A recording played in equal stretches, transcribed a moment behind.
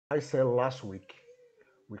I said last week,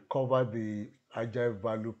 we covered the agile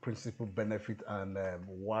value, principle, benefit, and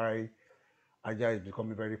why agile is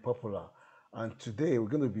becoming very popular. And today we're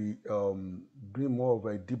going to be doing more of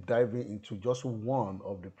a deep diving into just one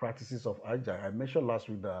of the practices of agile. I mentioned last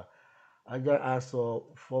week that agile has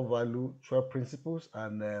four value, 12 principles,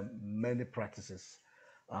 and many practices.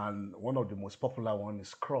 And one of the most popular one is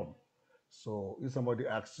Scrum. So if somebody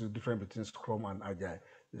asks you difference between Scrum and Agile,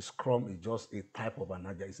 the Scrum is just a type of an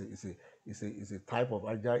Agile. It's a type of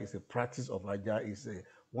Agile. It's a practice of Agile. It's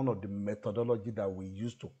one of the methodology that we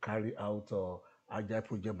use to carry out Agile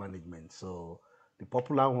project management. So the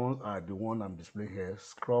popular ones are the one I'm displaying here: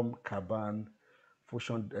 Scrum, Kanban,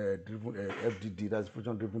 function driven FDD, that's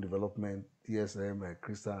function driven development, TSM,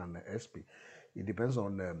 Crystal, and SP. It depends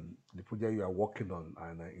on the project you are working on,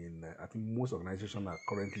 and I think most organizations are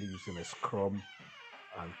currently using a Scrum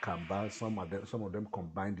and Kanban. Some of them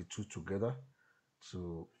combine the two together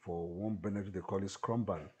to for one benefit. They call it Scrum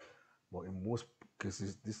Ban. But in most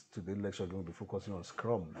cases, this today lecture is going to be focusing on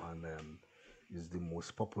Scrum, and is the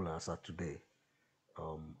most popular as of today.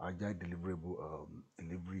 Agile deliverable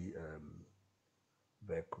delivery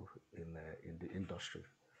vehicle in the industry.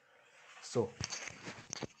 So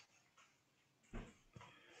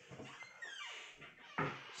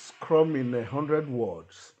Scrum in 100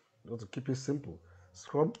 words, just to keep it simple.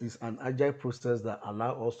 Scrum is an agile process that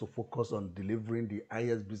allows us to focus on delivering the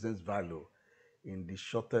highest business value in the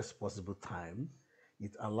shortest possible time.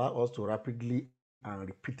 It allows us to rapidly and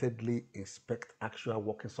repeatedly inspect actual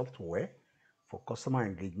working software for customer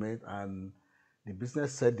engagement, and the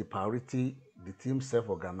business set the priority, the team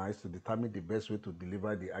self-organized to determine the best way to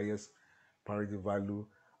deliver the highest priority value,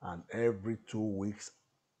 and every 2 weeks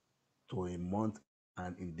to a month,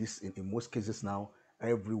 and in most cases now,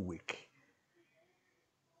 every week,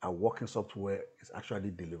 a working software is actually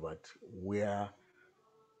delivered where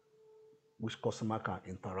which customer can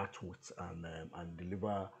interact with and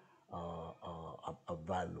deliver a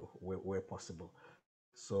value where possible.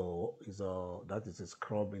 So that is a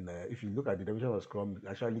Scrum if you look at the definition of Scrum, it's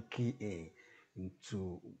actually key in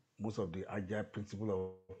into most of the agile principle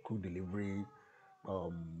of quick delivery,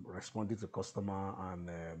 responding to customer, and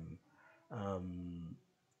um,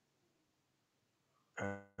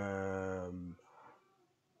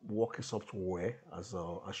 working software as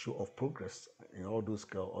a show of progress in all those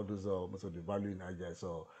most of the value in agile.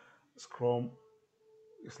 So Scrum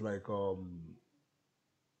is like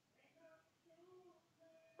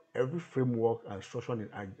every framework and structure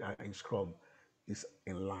in Scrum is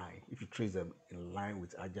in line. If you trace them in line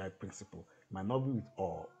with agile principle, it might not be with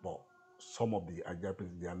all, but some of the agile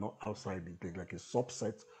principles they are not outside it. They're like a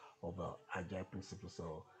subset of agile principles.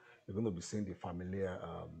 So you're going to be seeing the familiar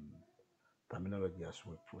terminology as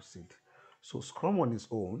we proceed. So Scrum on its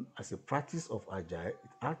own, as a practice of agile, it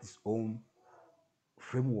has its own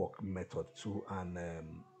framework method too, and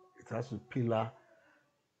it has a pillar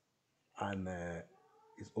and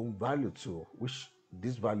its own value too, which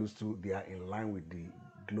these values too they are in line with the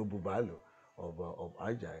global value of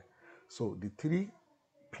agile. So the three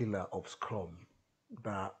pillar of Scrum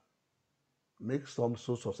that make Scrum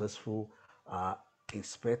so successful are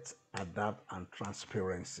inspect, adapt, and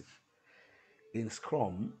transparency. In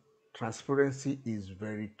Scrum, transparency is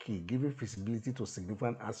very key, giving visibility to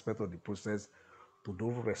significant aspects of the process to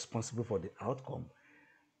those responsible for the outcome.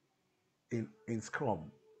 In Scrum,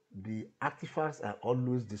 the artifacts are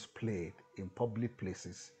always displayed in public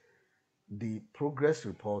places. The progress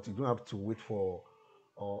report, you don't have to wait for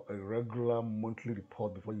a regular monthly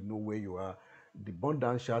report before you know where you are. The burn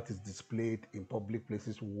down chart is displayed in public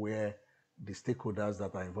places where the stakeholders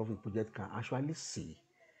that are involved in the project can actually see.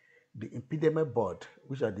 The impediment board,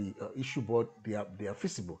 which are the issue board, they are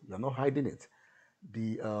visible. You are not hiding it.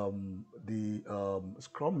 The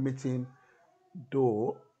Scrum meeting,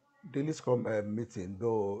 though daily Scrum meeting,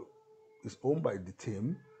 though is owned by the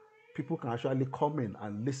team, people can actually come in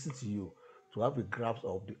and listen to you to have a grasp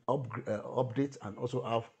of the updates, and also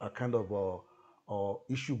have a kind of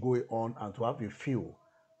issue going on, and to have a feel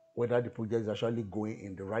whether the project is actually going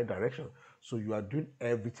in the right direction. So you are doing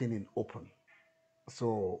everything in open.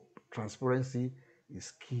 So transparency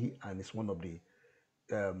is key, and it's one of the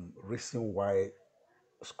reason why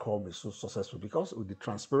Scrum is so successful, because with the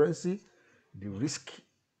transparency, the risk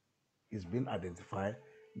is being identified,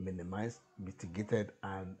 minimized, mitigated,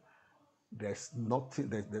 and there's nothing,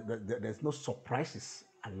 there's no surprises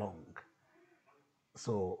along.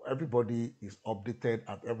 So everybody is updated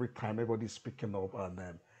at every time, everybody is speaking up,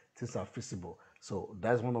 and things are feasible. So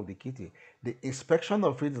that's one of the key things. The inspection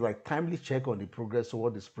of it is like timely check on the progress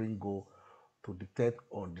toward the sprint goal to detect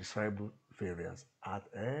undesirable variance at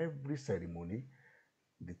every ceremony.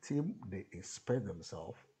 The team they inspect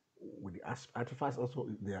themselves with the artifacts. Also,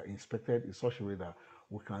 they are inspected in such a way that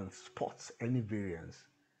we can spot any variance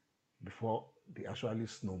before they actually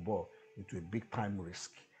snowball into a big time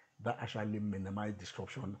risk that actually minimize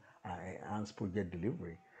disruption and enhance project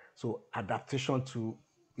delivery. So adaptation to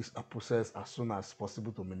is a process as soon as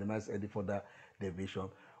possible to minimize any further deviation.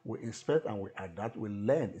 We inspect and we adapt. We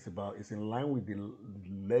learn. It's in line with the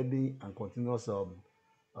learning and continuous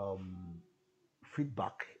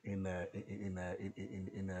feedback in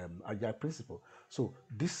agile principle. So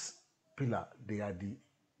this pillar, they are the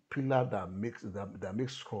pillar that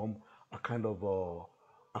makes Scrum a kind of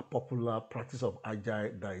a popular practice of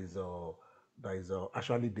agile that is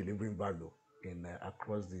actually delivering value in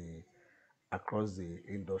across the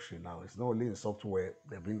industry now. It's not only in software;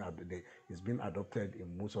 it's been adopted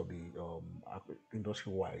in most of the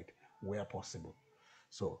industry wide where possible.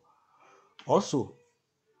 So also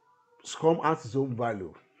Scrum has its own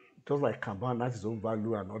value, just like Kanban has its own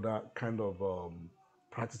value and other kind of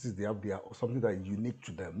practices they have there, something that is unique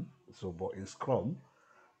to them. So, but in Scrum,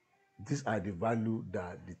 these are the value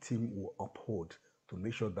that the team will uphold to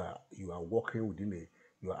make sure that you are working within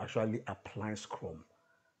you are actually applying Scrum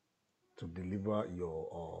to deliver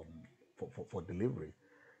your for delivery.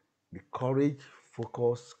 The courage,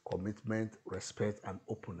 focus, commitment, respect, and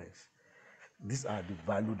openness. These are the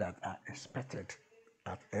value that are expected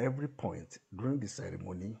at every point during the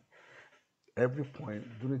ceremony, every point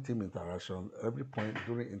during team interaction, every point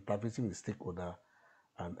during interfacing with stakeholder,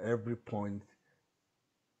 and every point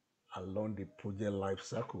along the project life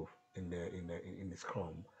cycle in the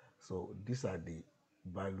Scrum. So these are the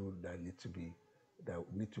value that need to be that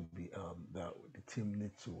the team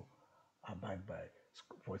need to abide by.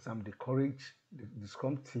 For example, the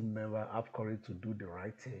Scrum team member have courage to do the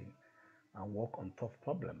right thing and work on tough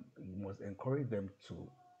problem. You must encourage them to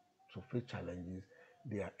face challenges.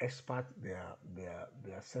 They are experts. They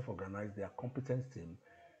are self-organized. They are competent team.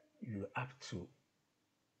 You have to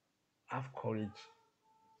have courage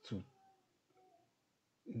to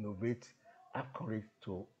innovate, have courage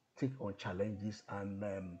to take on challenges, and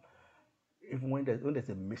even when there's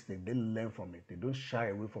a mistake, they learn from it. They don't shy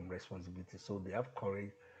away from responsibility. So they have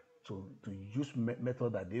courage to use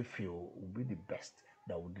method that they feel will be the best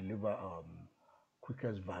that will deliver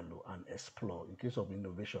quickest value and explore. In case of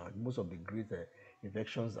innovation, most of the great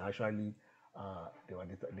inventions actually they are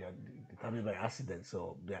determined by accident.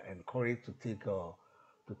 So they are encouraged to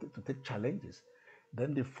to take challenges.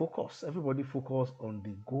 Then they focus. Everybody focus on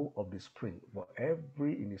the goal of the sprint. For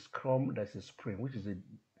every in a Scrum, there's a sprint, which is a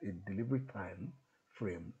delivery time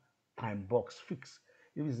frame, time box fix.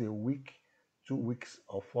 If it's a week, 2 weeks,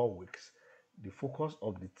 or 4 weeks, the focus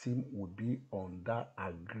of the team would be on that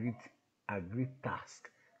agreed task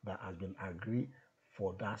that has been agreed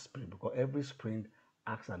for that sprint because every sprint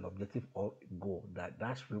has an objective or goal that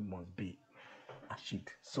that sprint must be achieved.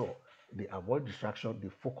 So they avoid distraction, they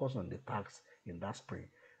focus on the tasks in that sprint,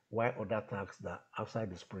 while other tasks that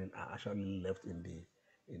outside the sprint are actually left in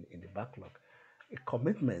the backlog. A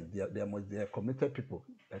commitment, they are committed people.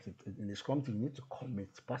 That's it. In the Scrum team, you need to commit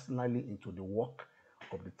personally into the work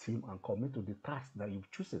of the team and commit to the task that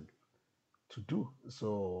you've chosen to do.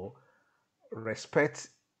 So respect,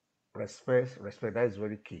 respect. That is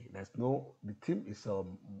very key. There's no the team is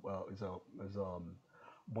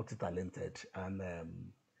multi-talented, and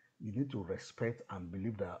you need to respect and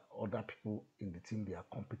believe that other people in the team they are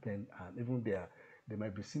competent, and even they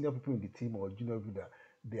might be senior people in the team or junior people that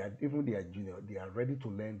they are junior. They are ready to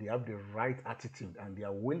learn. They have the right attitude, and they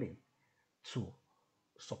are willing to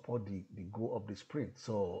support the goal of the sprint.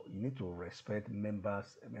 So you need to respect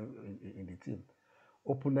members in the team.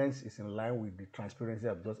 Openness is in line with the transparency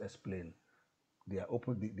I've just explained. They are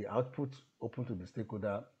open, the output open to the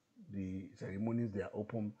stakeholder, the ceremonies they are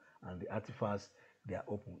open, and the artifacts they are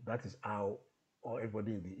open. That is how all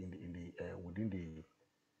everybody in the within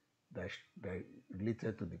that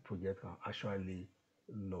related to the project can actually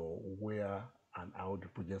know where and how the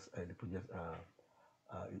project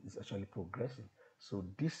is actually progressing. So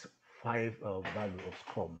these five value of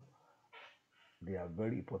Scrum they are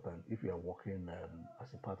very important. If you are working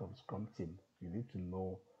as a part of a Scrum team, you need to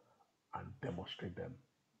know and demonstrate them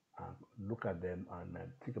and look at them and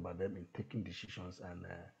think about them in taking decisions and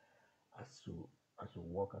as to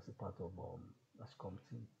work as a part of a Scrum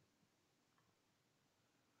team.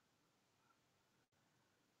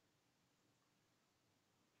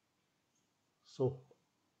 So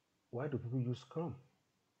why do people use Scrum?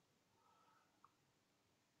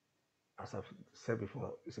 As I've said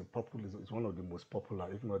before, it's one of the most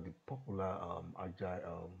popular, if not the popular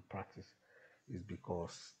agile practice, is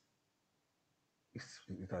because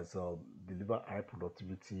it has delivered high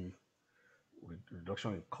productivity,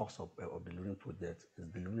 reduction in cost of delivering projects, is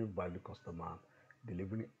delivering value customer,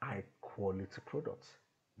 delivering high quality products.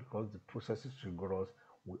 Because the process is rigorous,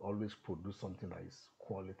 we always produce something that is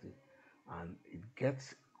quality, and it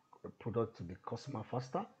gets a product to the customer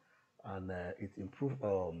faster, and it improves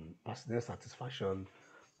personal satisfaction,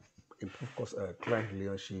 improve client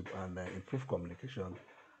relationship, and improve communication,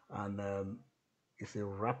 and it's a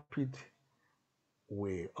rapid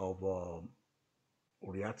way of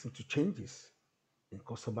reacting to changes in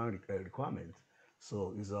customer requirements.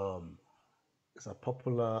 So it's a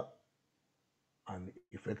popular and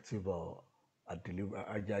effective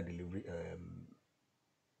agile delivery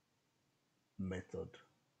method.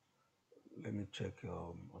 Let me check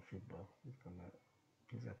a feedback.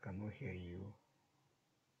 Please, I cannot hear you.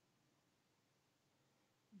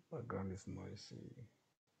 Background is noisy.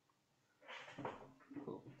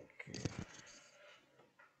 Okay.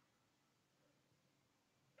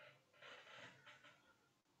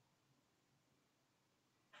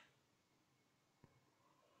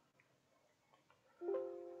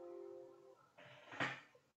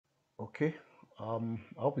 Okay. I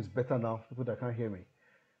hope it's better now. People that can't hear me,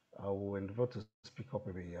 I will endeavor to speak up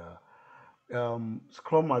a bit.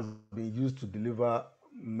 Scrum has been used to deliver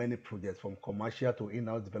many projects from commercial to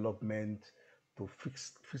in-house development to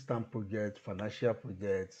fixed term projects, financial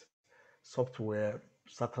projects, software,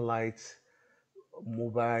 satellites,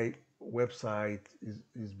 mobile website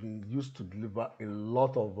is being used to deliver a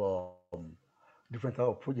lot of different type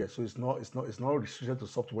of projects. So it's not restricted to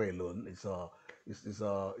software alone. It's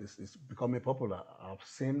becoming popular. I've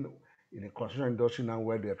seen in the construction industry now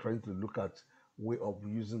where they are trying to look at way of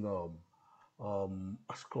using a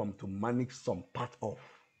Scrum to manage some part of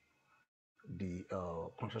the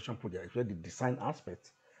construction project, especially the design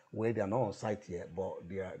aspect, where they are not on site yet, but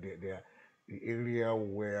they are the area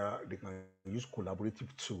where they can use collaborative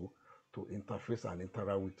tool to interface and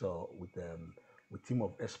interact with team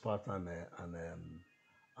of experts and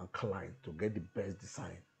client to get the best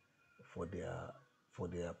design for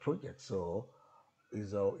their project. So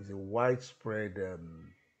it's a widespread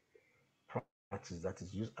practice that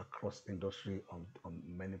is used across industry on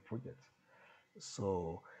many projects.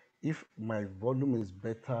 So if my volume is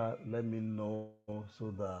better, let me know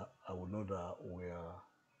so that I will know that we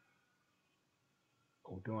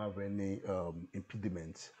don't have any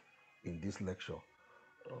impediments in this lecture.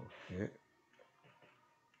 Okay.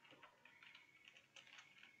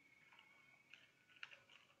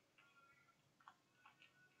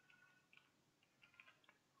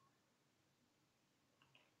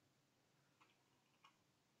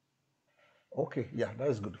 Okay. Yeah, that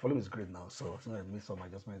is good. The volume is great now. So I think I made some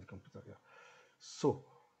adjustment in the computer. Yeah. So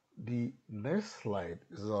the next slide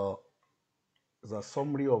is a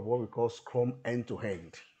summary of what we call Scrum end to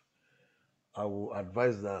end. I will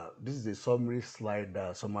advise that this is a summary slide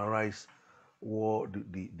that summarizes what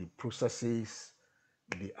the processes,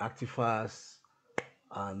 the artifacts,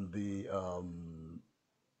 and the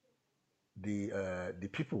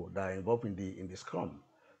people that are involved in the Scrum.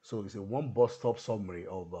 So it's a one bus stop summary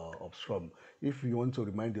of Scrum. If you want to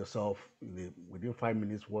remind yourself within 5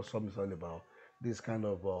 minutes what Scrum is all about, this kind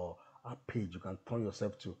of a page you can turn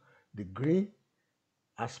yourself to. The green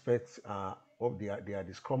aspects of they are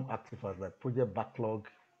the Scrum artifacts like project backlog,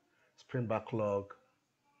 sprint backlog,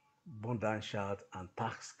 Bundan chart, and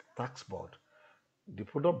tax board. The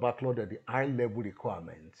product backlog are the high level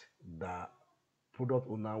requirements that product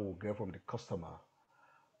owner will get from the customer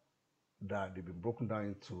that they've been broken down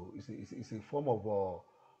into. It's a form of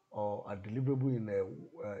a deliverable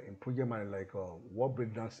in project management like work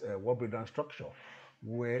breakdown structure,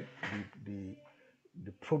 where the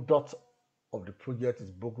the product of the project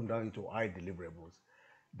is broken down into high deliverables.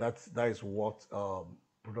 That is what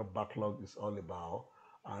product backlog is all about,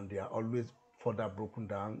 and they are always further broken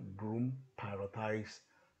down, groomed, prioritized,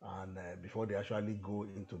 and before they actually go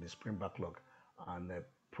into the sprint backlog. And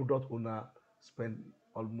product owner spend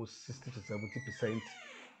almost 60 to 70%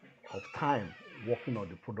 of time working on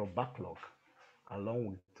the product backlog,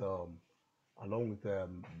 along with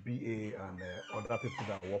BA and other people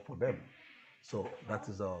that work for them. So that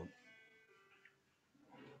is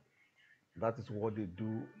what they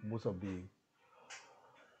do most of the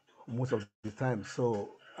time. So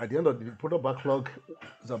at the end of the product backlog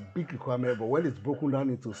is a big requirement, but when it's broken down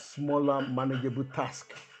into smaller manageable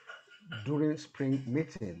tasks during sprint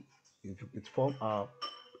meeting, it forms a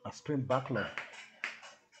sprint backlog.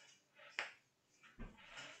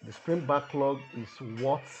 The sprint backlog is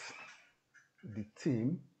what the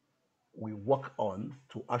team will work on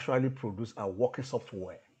to actually produce a working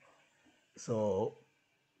software. So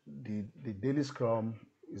The daily scrum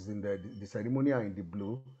is in the ceremonial in the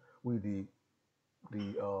blue with the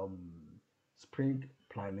sprint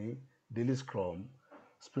planning, daily scrum,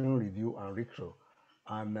 sprint review, and retro.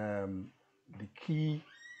 And the key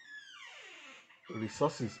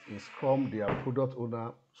resources in Scrum, they are product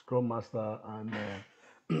owner, Scrum master, and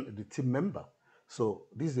the team member. So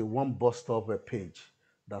this is a one bus stop page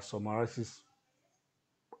that summarizes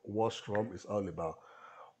what Scrum is all about.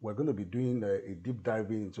 We're going to be doing a deep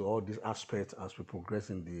diving into all these aspects as we progress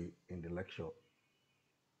in the lecture.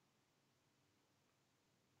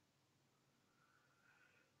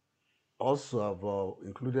 Also, I've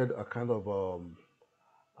included a kind of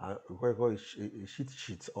what I call a sheet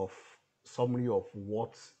sheet of summary of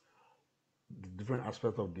what the different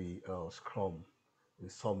aspects of the Scrum in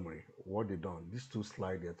summary, what they done. These two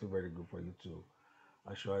slides, they're too very good for you to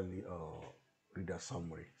actually read a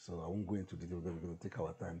summary. So I won't go into detail because we're going to take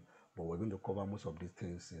our time, but we're going to cover most of these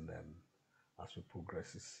things in as we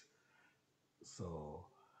progresses. So,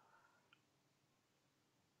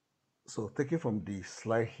 so taking from the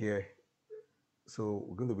slide here, so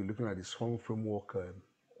we're going to be looking at the Scrum framework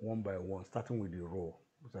one by one, starting with the role,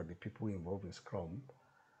 which are the people involved in Scrum.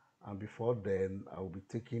 And before then, I will be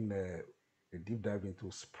taking a deep dive into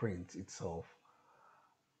Sprint itself.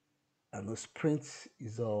 And a sprint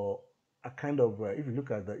is a kind of, if you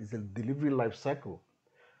look at that, it's a delivery life cycle.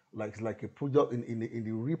 Like a project in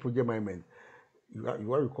the real project management, you have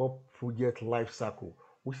what we call project life cycle,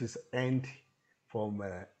 which is end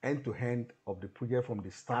to end of the project from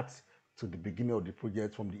the start to the beginning of the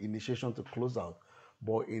project, from the initiation to close out.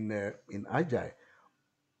 But in Agile,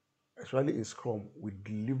 especially in Scrum, we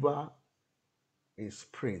deliver a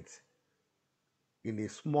sprint in a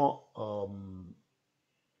small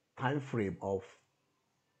time frame of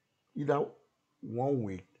either 1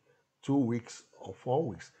 week, 2 weeks, or 4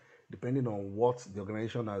 weeks, depending on what the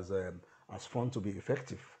organization has found to be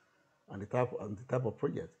effective and the type of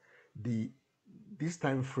project. The This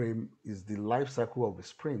time frame is the life cycle of the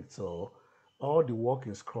sprint. So all the work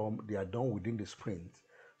in Scrum, they are done within the sprint.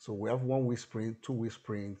 So we have 1 week sprint, 2 week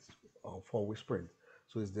sprint, or 4 week sprint.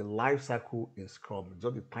 So it's the life cycle in Scrum. It's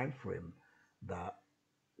just the time frame that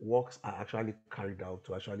works are actually carried out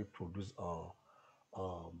to actually produce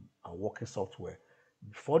a working software.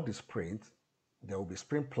 Before the sprint, there will be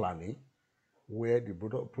sprint planning, where the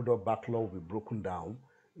product backlog will be broken down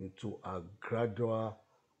into a gradual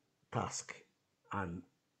task, and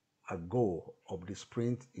a goal of the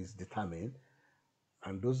sprint is determined,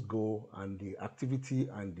 and those goals and the activity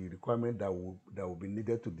and the requirement that will be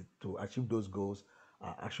needed to achieve those goals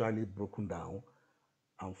are actually broken down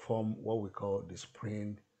and form what we call the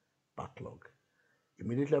sprint backlog.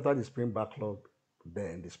 Immediately after the sprint backlog,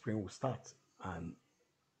 then the sprint will start and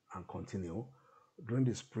and continue. During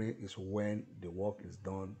the sprint is when the work is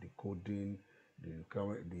done, the coding,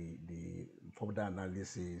 the further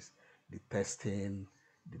analysis, the testing,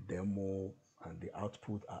 the demo, and the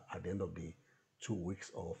output at the end of the 2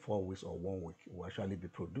 weeks or 4 weeks or 1 week will actually be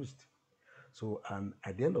produced. So, and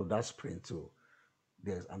at the end of that sprint too,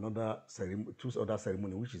 there's another ceremony, two other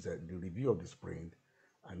ceremony, which is the review of the sprint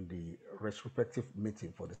and the retrospective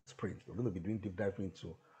meeting for the sprint. We're going to be doing deep dive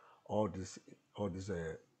into all this, all this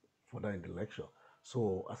further in the lecture.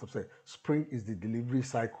 So, as I've said, sprint is the delivery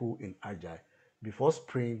cycle in Agile. Before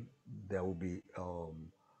sprint, there will be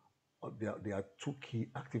there are two key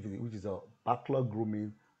activities, which is a backlog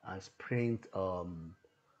grooming and sprint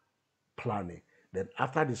planning. Then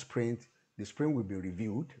after the sprint will be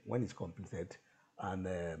reviewed when it's completed, and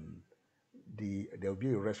there will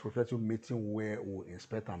be a retrospective meeting where we'll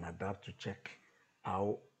inspect and adapt to check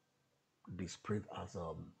how the sprint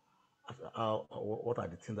how what are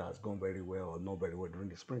the things that has gone very well or not very well during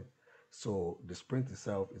the sprint. So the sprint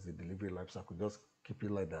itself is the delivery life cycle. Just keep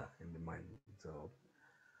it like that in the mind.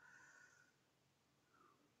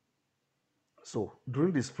 So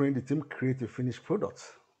during the sprint, the team create a finished product.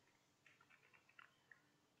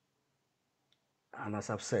 And as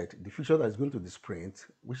I've said, the feature that is going to the sprint,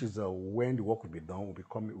 which is when the work will be done, will be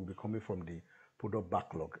coming from the product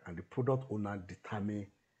backlog, and the product owner determine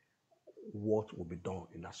what will be done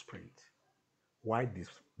in that sprint. Why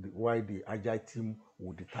the agile team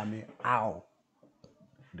will determine how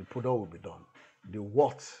the product will be done. The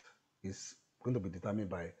what is going to be determined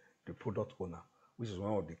by the product owner, which is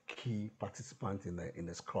one of the key participants in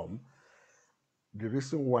the Scrum. The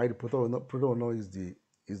reason why the product owner is the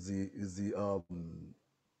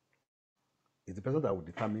person that will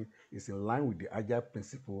determine is in line with the agile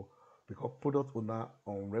principle, because product owner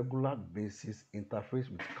on regular basis interface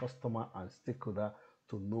with customer and stakeholder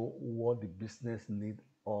to know what the business need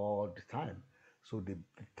all the time. So they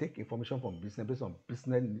take information from business based on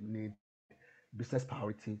business need, business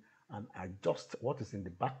priority, and adjust what is in the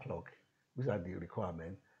backlog, which are the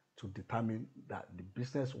requirements, to determine that the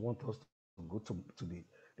business want us to go to the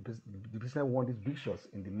business want these big shots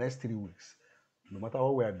in the next 3 weeks. No matter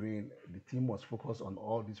what we are doing, the team must focus on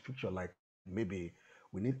all these features. Like maybe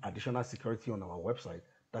we need additional security on our website.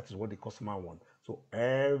 That is what the customer wants. So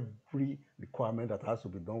every requirement that has to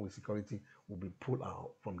be done with security will be pulled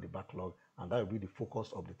out from the backlog, and that will be the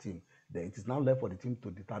focus of the team. Then it is now left for the team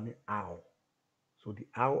to determine how. So the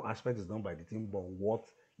how aspect is done by the team, but what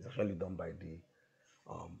is actually done by the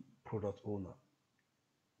product owner.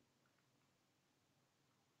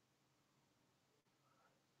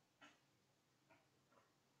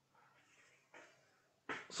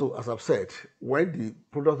 So as I've said, when the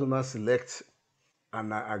product owner selects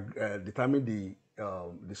and determine the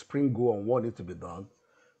sprint goal on what needs to be done,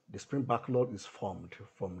 the sprint backlog is formed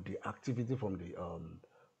from the activity from the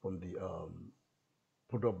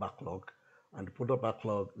product backlog, and the product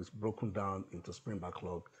backlog is broken down into sprint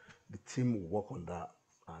backlog. The team will work on that,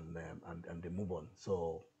 and they move on.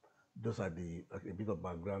 So those are the like a bit of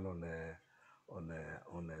background on a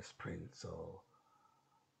sprint. So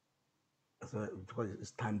because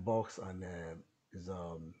it's time box and is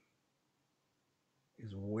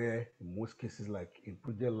where in most cases, like in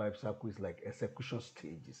project life cycle, is like execution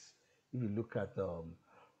stages. If you look at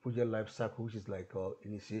project life cycle, which is like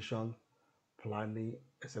initiation, planning,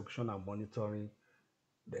 execution, and monitoring,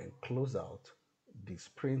 then close out. The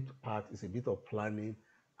sprint part is a bit of planning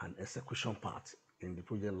and execution part in the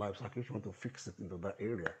project life cycle. If you want to fix it into that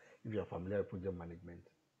area, if you're familiar with project management.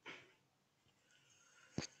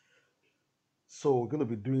 So we're going to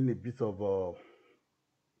be doing a bit of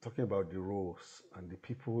talking about the roles and the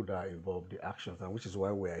people that are involved, the actions, and which is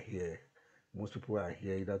why we are here. Most people are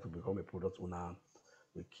here either to become a product owner,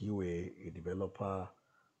 a QA, a developer,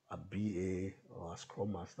 a BA, or a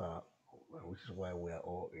Scrum Master, which is why we are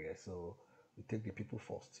all here. So we take the people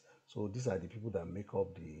first. So these are the people that make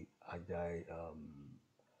up the agile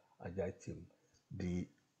team. The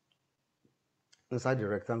inside the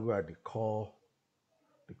rectangle are the core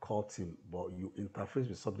team, but you interface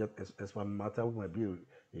with subject expert matter, which might be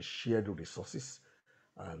a shared resources,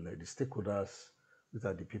 and the stakeholders. These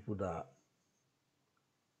are the people that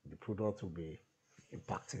the product will be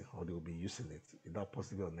impacting or they will be using it, either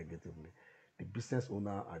positively or negatively. The business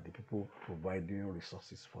owner are the people providing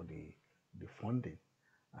resources for the funding,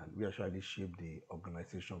 and we actually shape the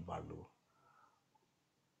organization value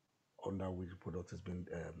under which the product is being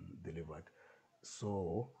delivered.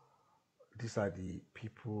 So these are the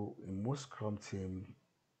people in most Scrum team.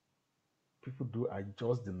 People do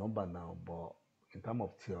adjust the number now, but in terms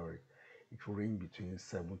of theory, it will range between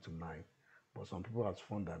 7 to 9. But some people have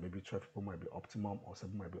found that maybe 12 people might be optimum or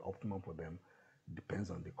 7 might be optimum for them. Depends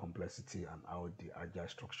on the complexity and how the agile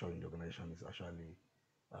structure in the organization is actually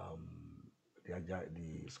um,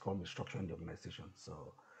 the Scrum is structured in the organization.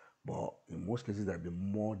 So, but in most cases, there'll be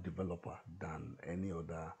more developer than any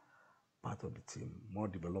other part of the team. More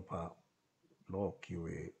developer, more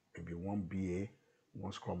QA, maybe one BA,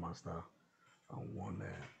 one Scrum Master, and one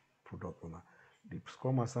product owner. The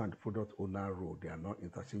Scrum Master and the product owner role, they are not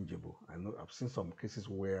interchangeable. I know I've seen some cases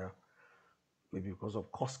where maybe because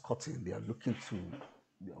of cost cutting, they are looking to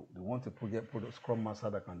they want a product Scrum Master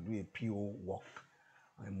that can do a PO work.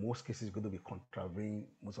 And in most cases, it's going to be contravening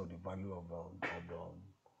most of the value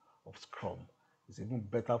of Scrum. It's even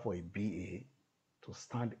better for a BA to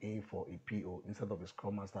stand in for a PO instead of a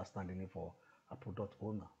Scrum Master standing in for a product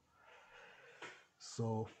owner.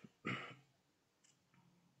 So,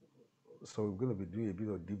 so we're going to be doing a bit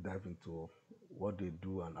of deep dive into what they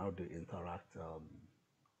do and how they interact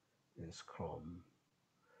in Scrum.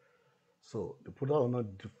 So the product owner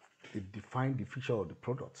they define the feature of the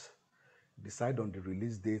product, decide on the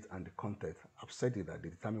release date and the content. I've said it that they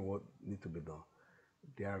determine what needs to be done.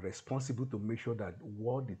 They are responsible to make sure that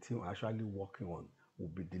what the team are actually working on will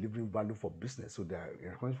be delivering value for business. So they are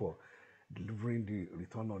responsible for delivering the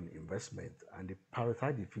return on investment, and they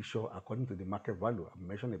prioritize the feature according to the market value. I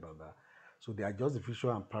mentioned about that. So they adjust the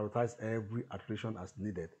feature and prioritize every iteration as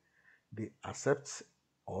needed. They accept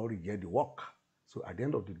or reject the work. So at the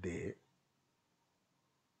end of the day,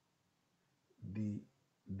 the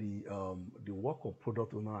the work of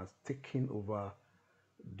product owner has taken over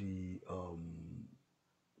the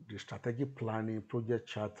the strategic planning, project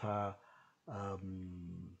charter,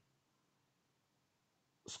 um,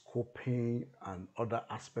 scoping, and other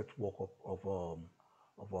aspect work of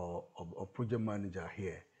project manager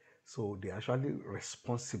here. So they're actually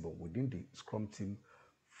responsible within the Scrum team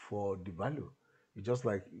for the value. It's just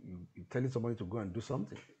like you telling somebody to go and do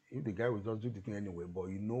something. if the guy will just do the thing anyway, but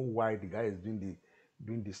you know why the guy is doing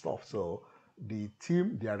the stuff. So the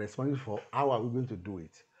team, they are responsible for how are we going to do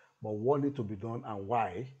it, but what needs to be done and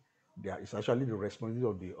why. It's actually the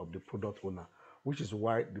responsibility of the product owner, which is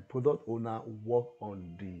why the product owner work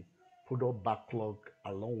on the product backlog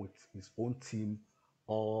along with his own team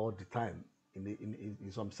all the time. In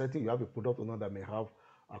some setting, you have a product owner that may have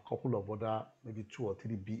a couple of other, maybe two or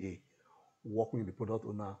three BA working with the product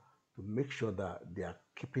owner to make sure that they are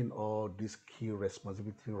keeping all these key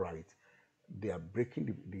responsibility right. They are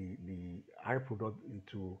breaking the high product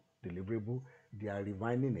into deliverable. They are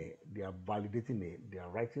refining it. They are validating it. They are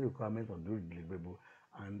writing requirements on the deliverable,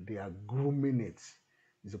 and they are grooming it.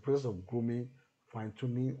 It's a process of grooming, fine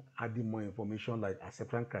tuning, adding more information like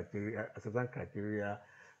acceptance criteria,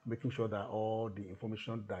 making sure that all the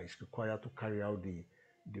information that is required to carry out the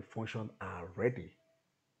function are ready.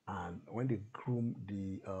 And when they groom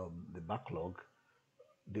the backlog,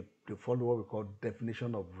 they follow what we call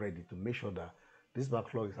definition of ready to make sure that this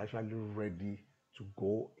backlog is actually ready to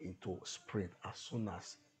go into sprint as soon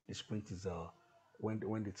as the sprint is when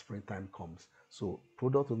the sprint time comes. So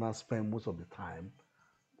product owners spend most of the time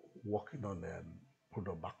working on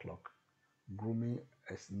product backlog, grooming,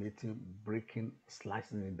 estimating, breaking,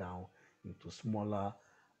 slicing it down into smaller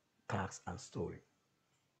tasks and story.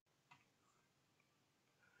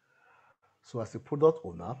 So as a product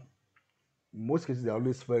owner, in most cases they're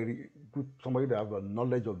always very good, somebody that have a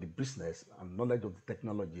knowledge of the business and knowledge of the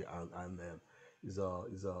technology, and is a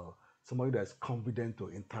somebody that's confident to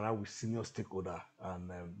interact with senior stakeholder,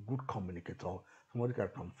 and good communicator, somebody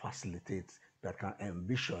that can facilitate, that can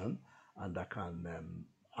envision, and that can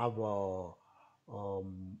have a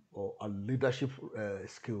leadership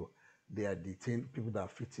skill. They are the people that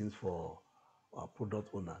fit in for product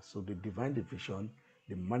owners. So they define the vision,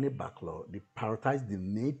 they manage backlog, they prioritize the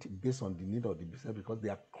need based on the need of the business because they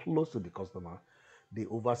are close to the customer. They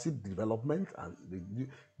oversee development, and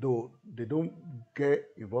though they don't get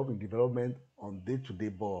involved in development on day to day,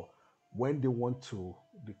 but when they want to,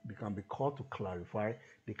 they can be called to clarify.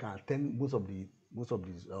 They can attend most of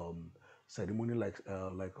these ceremony like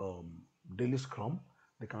daily Scrum.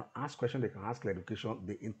 They can ask questions, they can ask clarification.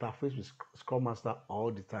 They interface with Scrum Master all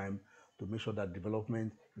the time to make sure that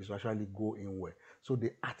development is actually going well. So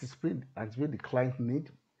they anticipate the client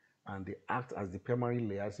need, and they act as the primary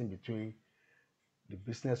liaison between the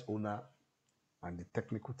business owner and the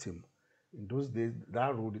technical team. In those days,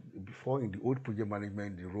 that role before in the old project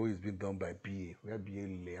management, the role is being done by BA, where BA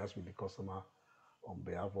liaises with the customer on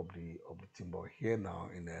behalf of the team. But here now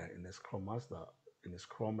in a Scrum Master, in a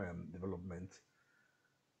Scrum development,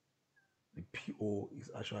 the PO is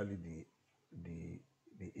actually the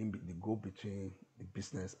go between the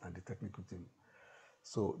business and the technical team.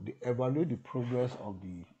 So they evaluate the progress of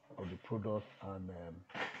the product, and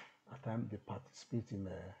at times they participate in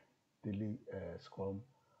daily Scrum,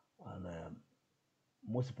 and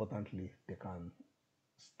most importantly, they can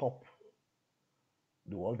stop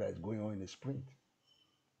the work that is going on in a sprint.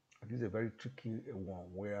 This is a very tricky one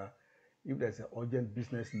where if there's an urgent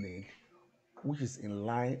business need, which is in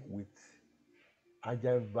line with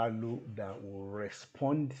agile value that will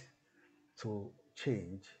respond to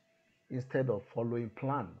change instead of following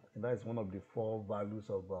plan. And that is one of the four values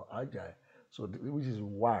of agile. So, which is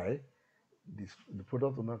why the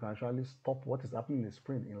product owner can actually stop what is happening in the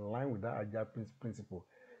sprint in line with that agile principle.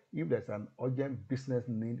 If there's an urgent business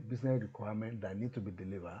need, business requirement that need to be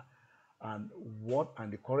delivered, and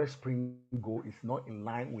the current sprint goal is not in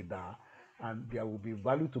line with that, and there will be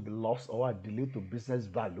value to be lost or a delay to business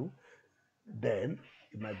value, then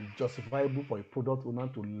it might be justifiable for a product owner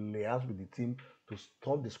to liaise with the team to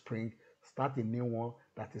stop the sprint, start a new one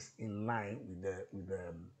that is in line with the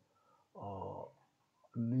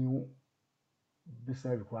new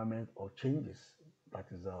business requirement or changes that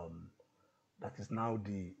is now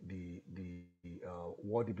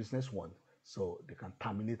what the business wants. So they can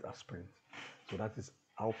terminate a sprint. So that is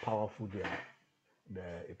how powerful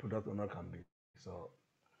a product owner can be. So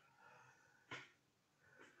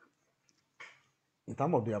in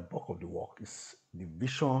terms of their bulk of the work is the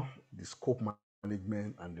vision, the scope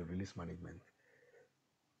management, and the release management.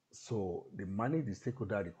 So they manage the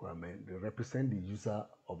stakeholder requirement, they represent the user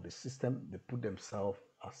of the system, they put themselves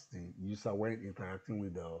as the user when interacting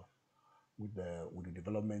with the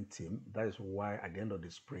development team. That is why at the end of the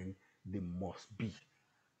sprint, they must be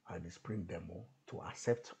at the sprint demo to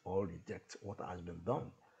accept or reject what has been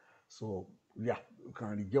done. So yeah, you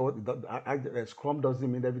can reject what Scrum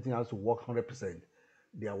doesn't mean everything has to work 100%.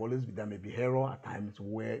 There may be error at times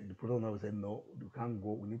where the product owner will say, no, you can't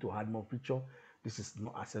go, we need to add more feature. This is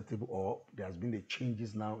not acceptable, or there has been the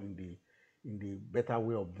changes now in the better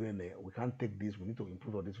way of doing it. We can't take this. We need to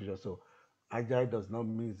improve on this feature. So agile does not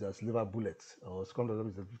mean there's silver bullets, or Scrum does not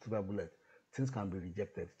mean there's silver bullet. Things can be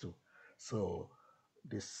rejected too. So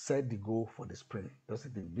they set the goal for the sprint. That's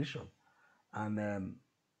the vision. And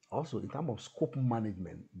also in terms of scope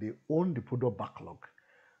management, they own the product backlog.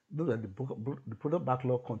 Know that the product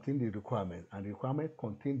backlog contain the requirement, and the requirement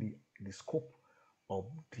contain the scope of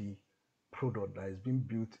the product that is being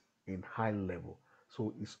built in high level.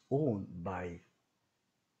 So it's owned by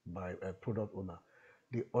a product owner.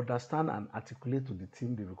 They understand and articulate to the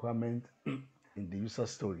team the requirement in the user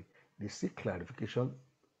story. They seek clarification.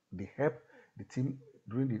 They help the team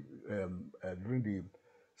during the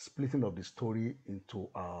splitting of the story into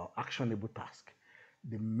actionable tasks.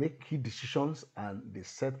 They make key decisions and they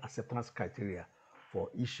set acceptance criteria for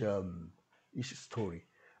each story.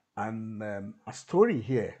 And a story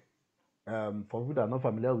here, for people that are not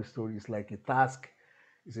familiar with story, it's like a task.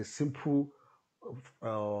 It's a simple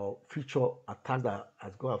feature, a task that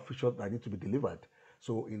has got a feature that needs to be delivered.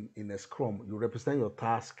 So in a Scrum, you represent your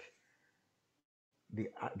task, the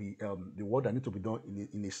work that needs to be done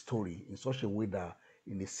in a story in such a way that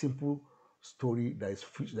in a simple story that is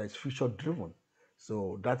feature driven.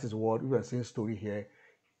 So that is what we are saying story here.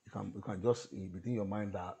 You can just within your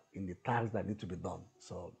mind that in the tasks that need to be done.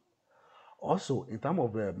 So also in term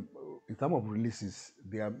of releases,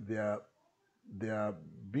 there are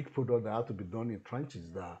big products that have to be done in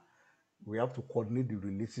tranches that we have to coordinate the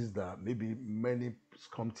releases that maybe many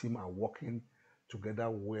Scrum team are working together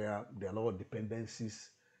where there are a lot of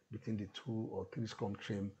dependencies between the two or three Scrum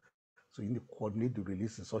team. So you need to coordinate the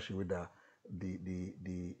release in such a way that the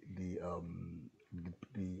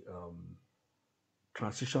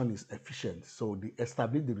transition is efficient. So they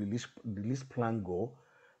establish the release plan goal,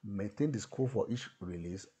 maintain the scope for each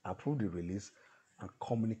release, approve the release, and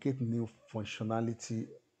communicate new functionality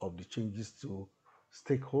of the changes to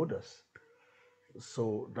stakeholders.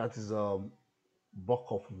 So that is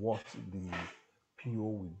bulk of what the PO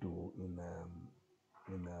will do in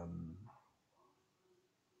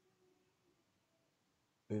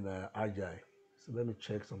Agile. So let me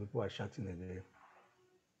check. Some people are chatting again.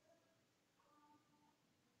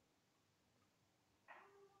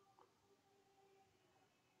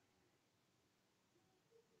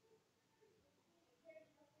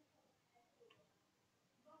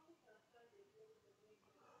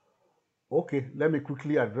 Okay, let me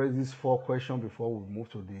quickly address these four questions before we move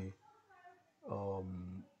to the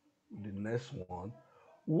next one.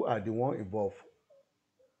 Who are the one involved?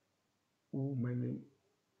 Who many?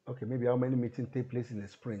 Okay, maybe how many meetings take place in a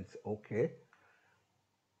sprint? Okay,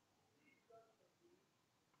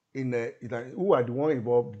 who are the one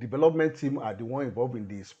involved? The development team are the one involved in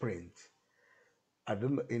the sprint. I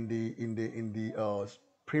don't know in the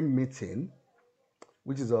sprint meeting,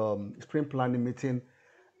 which is sprint planning meeting.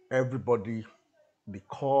 Everybody, the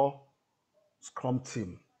core Scrum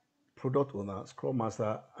team, product owner, Scrum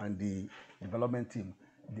master, and the development team,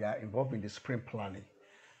 they are involved in the sprint planning.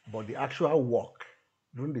 But the actual work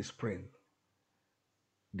during the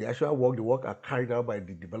work are carried out by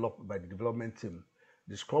the development team.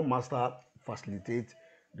 The Scrum master facilitates,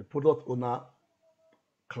 the product owner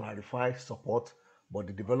clarify support, but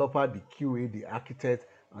the developer, the QA, the architect,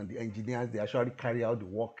 and the engineers, they actually carry out the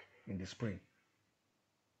work in the sprint.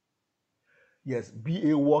 Yes,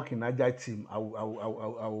 BA work in Agile team.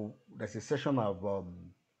 There's a session of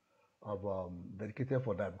dedicated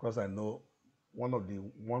for that because I know one of the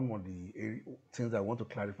things I want to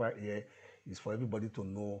clarify here is for everybody to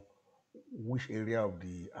know which area of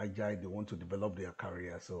the Agile they want to develop their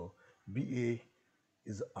career. So BA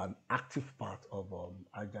is an active part of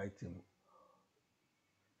Agile team.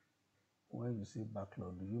 When you say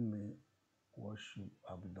backlog, do you mean what should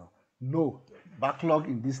have been done? No, backlog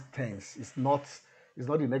in this tense is not. It's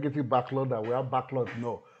not the negative backlog that we have backlog.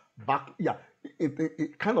 No, yeah,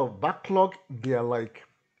 it kind of backlog. They are like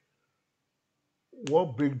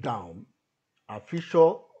what break down a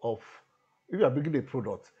feature of if you are building a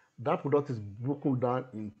product. That product is broken down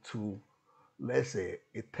into let's say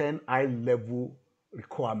a 10 high level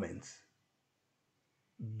requirements.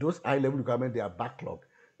 Those high level requirements, they are backlog.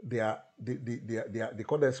 They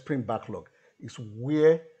call them sprint backlog. It's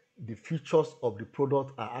where the features of the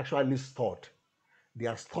product are actually stored. They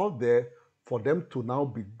are stored there for them to now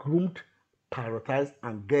be groomed, prioritized,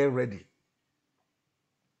 and get ready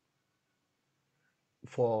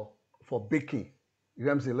for for baking. You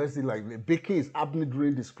know what I'm saying? Let's say like the baking is happening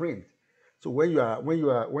during the sprint. So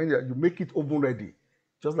you make it oven ready,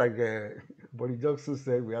 just like Boris Johnson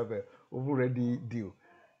said, we have a oven ready deal.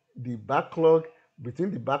 The backlog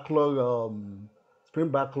between the backlog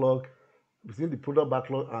sprint backlog Between the product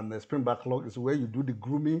backlog and the sprint backlog is where you do the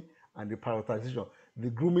grooming and the prioritization. The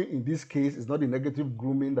grooming in this case is not the negative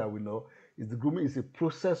grooming that we know. It's the grooming is a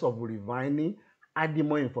process of refining, adding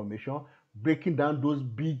more information, breaking down those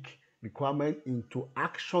big requirements into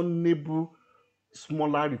actionable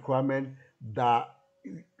smaller requirements that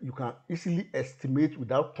you can easily estimate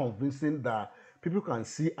without convincing that people can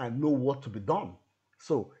see and know what to be done.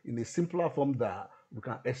 So in a simpler form that we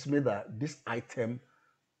can estimate that this item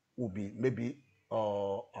will be maybe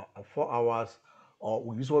 4 hours, or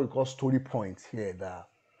we use what we call story points here. That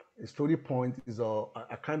a story point is a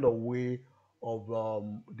kind of way of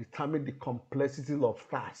determining the complexity of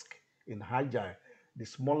task in Agile. The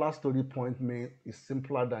smaller story point is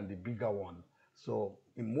simpler than the bigger one. So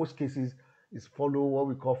in most cases, it's follow what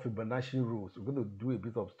we call Fibonacci rules. We're going to do a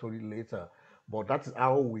bit of story later, but that is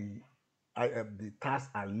how the tasks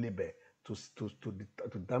are labeled to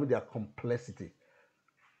determine their complexity.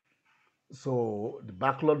 So the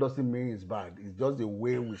backlog doesn't mean it's bad. It's just the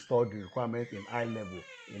way we store the requirement in high level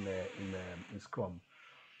in Scrum.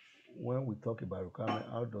 When we talk about requirement,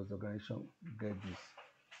 how does the organization get this?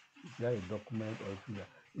 Is there a document or is there?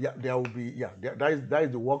 Yeah, there will be. Yeah, that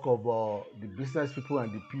is the work of the business people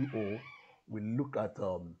and the PO. We look at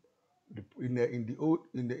in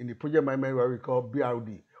the project management where we call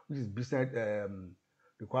BRD, which is business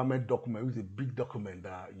requirement document, which is a big document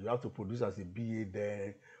that you have to produce as a BA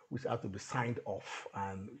there, which has to be signed off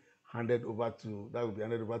and will be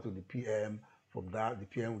handed over to the PM. From that, the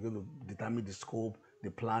PM will going to determine the scope,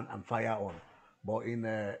 the plan, and fire on. But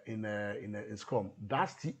in Scrum, that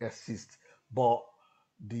still exists, but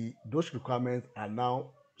those requirements are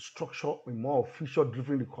now structured in more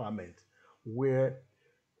feature-driven requirements where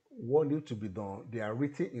what needs to be done, they are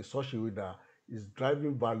written in such a way that is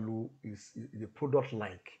driving value is the product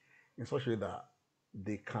like in such a way that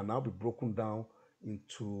they can now be broken down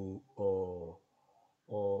into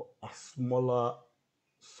a smaller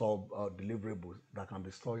sub deliverables that can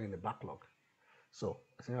be stored in the backlog. So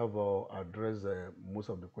I think I've addressed most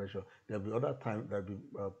of the question. There'll be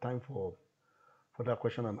time for further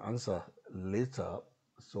question and answer later.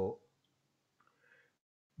 So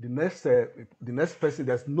the next person,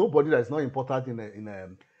 there's nobody that's not important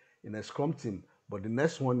in a Scrum team, but the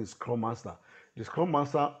next one is Scrum Master. The Scrum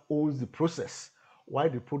Master owns the process, while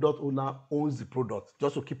the product owner owns the product.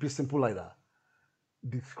 Just to keep it simple like that,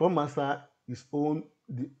 the Scrum Master is own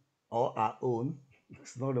the or our own.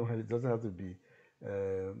 It's not it doesn't have to be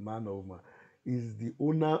man or woman. Is the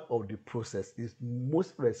owner of the process. Is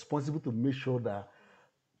most responsible to make sure that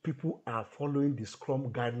people are following the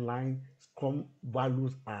Scrum guideline, Scrum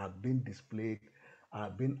values are being displayed, are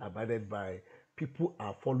being abided by, people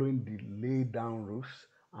are following the laid down rules,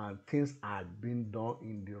 and things are being done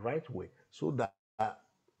in the right way so that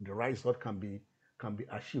the right result can be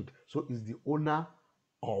achieved. So it's the owner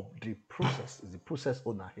of the process, is the process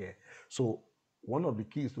owner here. So one of the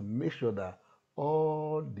keys is to make sure that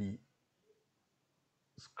all the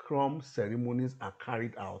Scrum ceremonies are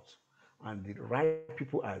carried out, and the right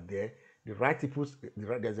people are there.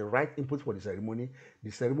 There's a right input for the ceremony.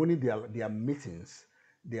 The ceremony, there are meetings.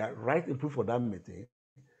 There are right input for that meeting.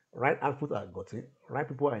 Right output are gotten. Right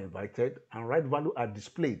people are invited, and right value are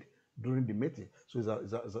displayed during the meeting. So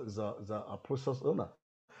it's a process owner.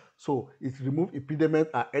 So it removes impediment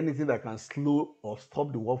or anything that can slow or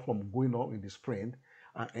stop the work from going on in the sprint,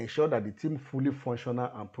 and ensure that the team fully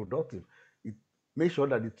functional and productive. It makes sure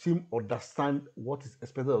that the team understand what is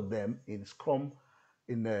expected of them in Scrum,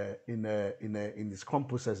 in the Scrum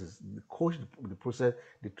processes. They coach the process,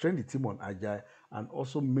 they train the team on Agile, and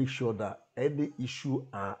also make sure that any issue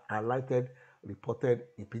are highlighted, reported,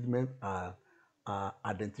 impediment are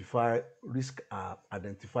identified, risk are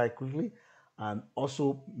identified quickly, and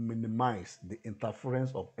also minimize the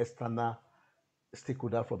interference of external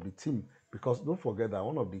stakeholder from the team. Because don't forget that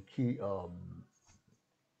one of the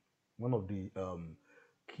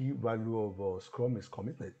key value of Scrum is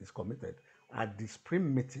committed. At the sprint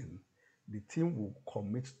meeting, the team will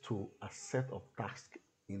commit to a set of tasks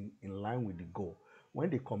in line with the goal. When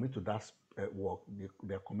they commit to that work,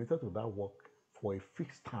 they are committed to that work for a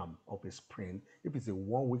fixed term of a sprint, if it's a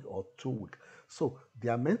 1 week or 2 week. So they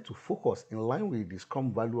are meant to focus in line with the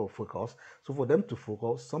Scrum value of focus. So for them to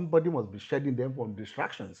focus, somebody must be shedding them from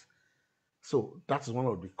distractions. So that's one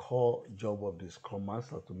of the core job of the Scrum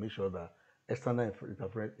Master, to make sure that external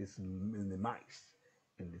interference is minimized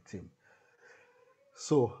in the team.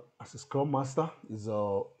 So as a Scrum Master,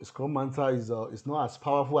 a Scrum Master is not as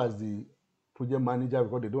powerful as the project manager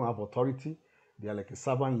because they don't have authority. They are like a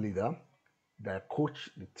servant leader. They coach,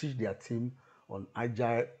 they teach their team on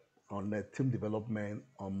agile, on team development,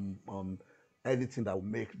 on anything that will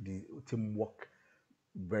make the team work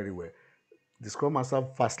very well. The Scrum Master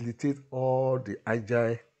facilitates all the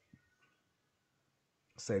agile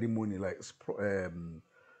ceremony like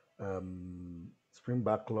sprint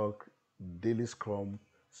backlog, daily scrum,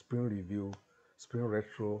 sprint review, sprint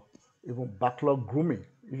retro, even backlog grooming.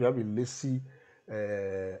 If you have a lazy,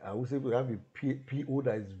 I would say if you have a PO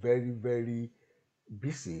that is very, very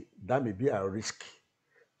busy, that may be a risk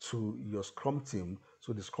to your scrum team.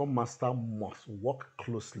 So the scrum master must work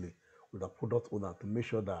closely with the product owner to make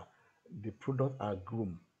sure that the product are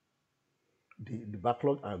groomed, the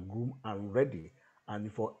backlog are groomed and ready.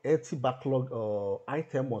 And for 80 backlog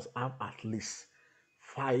item must have at least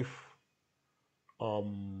five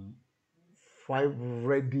um five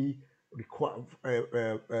ready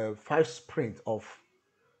five sprint of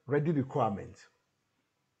ready requirement.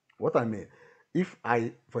 What I mean, if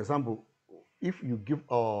I, for example, if you give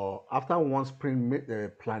after one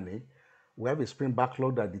sprint planning, we have a sprint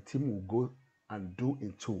backlog that the team will go and do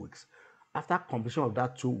in 2 weeks. After completion of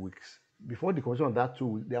that 2 weeks, before the completion of that 2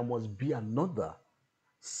 weeks, there must be another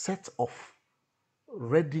set of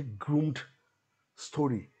ready groomed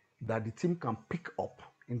story that the team can pick up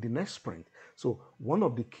in the next sprint. So one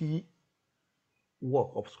of the key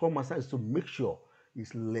work of Scrum Master is to make sure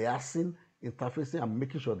is liaising, interfacing, and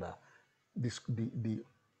making sure that the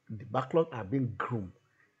backlog are being groomed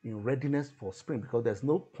in readiness for sprint, because there's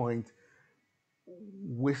no point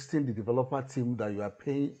wasting the developer team that you are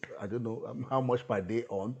paying, I don't know how much per day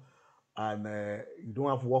on, and you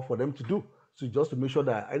don't have work for them to do. So just to make sure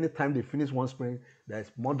that anytime they finish one sprint,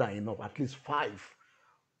 there's more than enough, at least five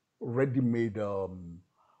ready-made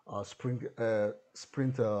sprint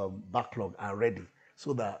backlog are ready,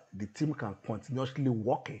 so that the team can continuously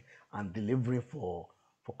working and delivering for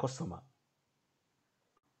customer.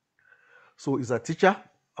 So as a teacher, I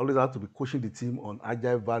always have to be coaching the team on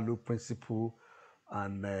agile value principle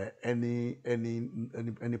and any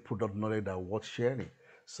product knowledge that worth sharing.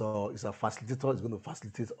 So it's a facilitator. It's going to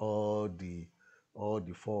facilitate all the 4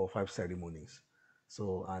 or 5 ceremonies.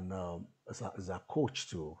 So and as a coach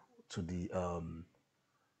to the um,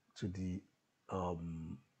 to the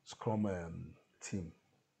Scrum team.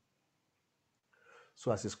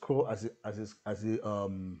 So as a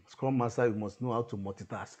Scrum master, you must know how to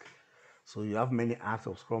multitask. So you have many acts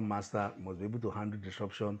of Scrum Master. You must be able to handle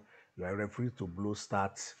disruption. You are referee to blow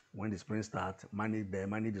start when the sprint starts, manage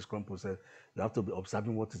the Scrum process. You have to be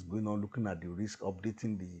observing what is going on, looking at the risk,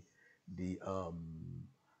 updating the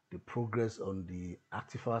progress on the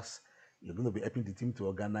artifacts. You're going to be helping the team to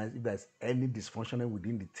organize. If there's any dysfunctioning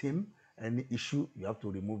within the team, any issue, you have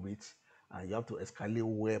to remove it, and you have to escalate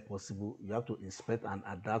where possible. You have to inspect and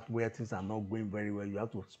adapt where things are not going very well. You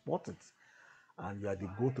have to spot it, and you are the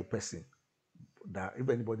go-to person that if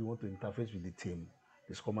anybody want to interface with the team,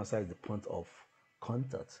 the Scrum Master is the point of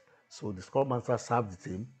contact. So the Scrum Master serve the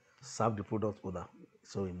team, serve the product owner.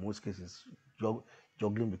 So in most cases,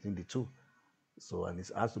 juggling between the two. So and it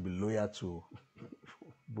has to be loyal to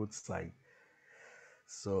both sides.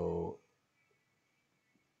 So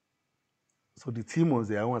so the team was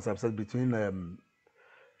their own, as I've said, between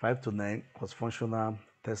 5 to 9 cross-functional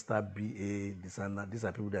tester, BA, designer. These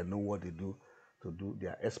are people that know what they do to do. They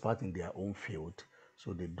are experts in their own field.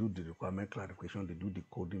 So they do the requirement clarification, they do the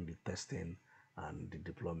coding, the testing, and the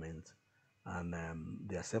deployment. And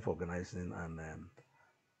they are self-organizing, and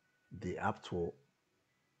they have to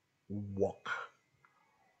work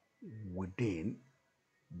within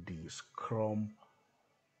the Scrum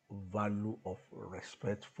value of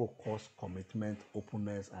respect, focus, commitment,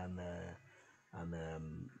 openness, and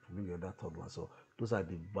bring the other third one. So those are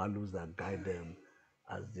the values that guide them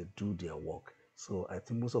as they do their work. So I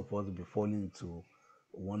think most of us will be falling into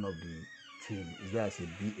one of the team, either as a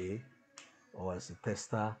BA or as a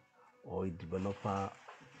tester or a developer,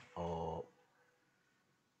 or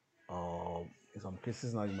in some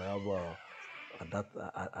cases now you might have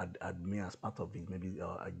admin as part of it, maybe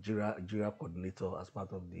a Jira coordinator as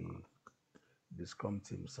part of the Scrum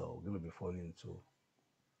team. So we're going to be falling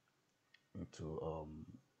into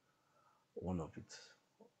one of it.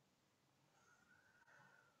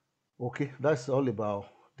 Okay, that's all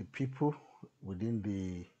about the people within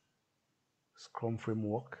the Scrum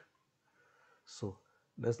framework. So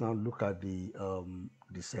let's now look at the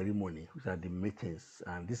ceremony, which are the meetings,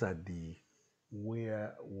 and these are the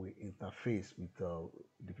where we interface with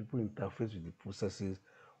the people interface with the processes,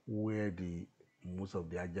 where the most of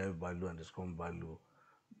the agile value and the Scrum value,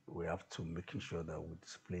 we have to making sure that we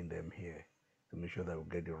display them here to make sure that we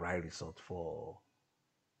get the right result for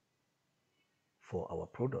our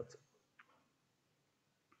product.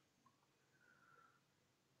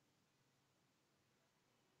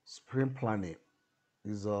 Sprint planning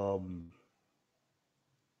is okay.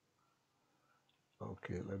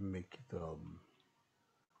 Let me make it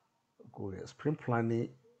go here. Sprint planning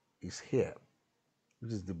is here,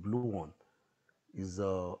 which is the blue one. Is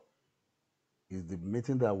is the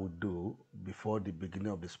meeting that we do before the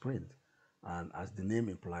beginning of the sprint. And as the name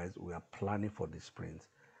implies, we are planning for the sprint.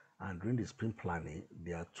 And during the sprint planning,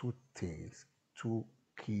 there are two things, two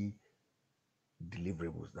key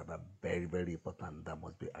deliverables that are very, very important that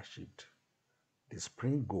must be achieved. The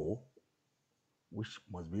sprint goal, which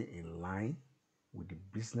must be in line with the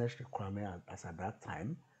business requirement as at that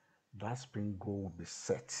time. That sprint goal will be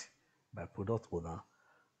set by product owner,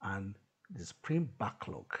 and the sprint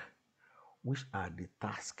backlog, which are the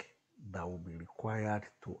tasks that will be required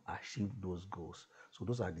to achieve those goals. So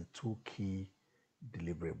those are the two key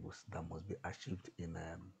deliverables that must be achieved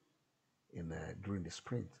during the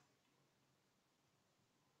sprint.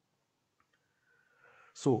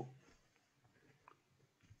 So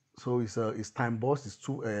it's time boss is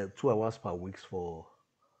 2 hours per week for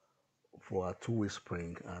a 2 week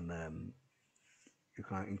sprint, and you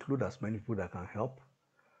can include as many people that can help,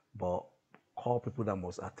 but core people that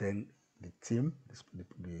must attend the team,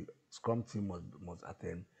 the Scrum team must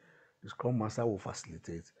attend. The Scrum Master will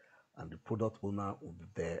facilitate, and the product owner will be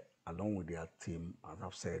there along with their team. As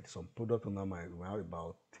I've said, some product owner might have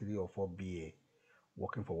about 3 or 4 BA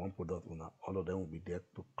working for one product owner. All of them will be there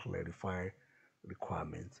to clarify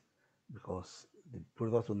requirements, because the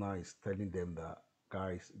product owner is telling them that,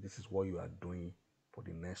 guys, this is what you are doing for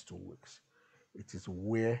the next 2 weeks. It is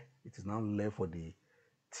where it is now left for the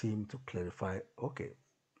team to clarify, okay,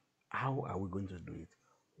 how are we going to do it?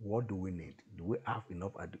 What do we need? Do we have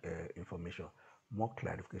enough information? More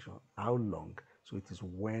clarification? How long? So it is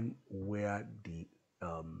where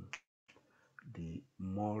um, the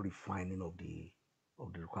more refining of the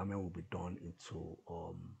requirement will be done into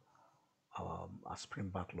a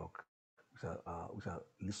sprint backlog, which are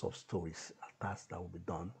list of stories, tasks that will be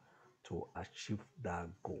done to achieve that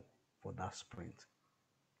goal for that sprint.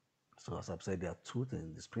 So as I've said, there are two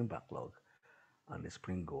things: the sprint backlog and the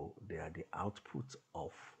sprint goal. They are the output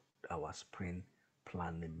of our sprint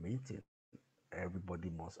planning meeting. Everybody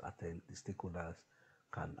must attend. The stakeholders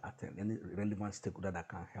can attend. Any relevant stakeholder that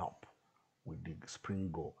can help with the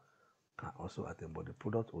sprint goal can also attend. But the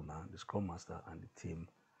product owner, the scrum master, and the team,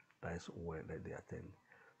 that is where they attend.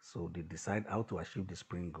 So they decide how to achieve the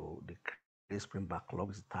sprint goal. They create sprint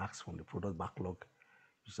backlogs, tasks from the product backlog,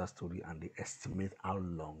 user story, and they estimate how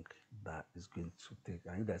long that is going to take.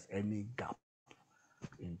 And if there's any gap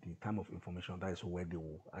in the time of information, that is where they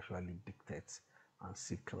will actually dictate and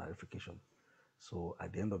seek clarification. So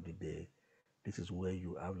at the end of the day, this is where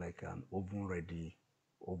you have like an oven ready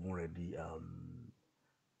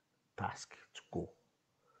task to go.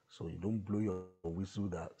 So you don't blow your whistle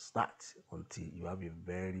that starts until you have a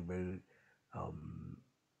very, very um,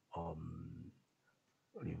 um,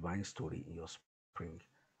 refined story in your spring.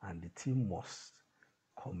 And the team must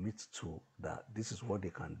commit to that. This is what they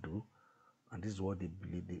can do, and this is what they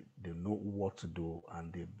believe they know what to do,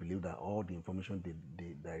 and they believe that all the information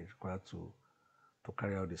that is required to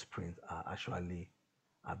carry out the sprint are actually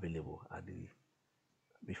available at the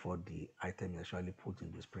before the item is actually put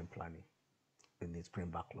in the sprint planning, in the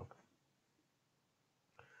sprint backlog.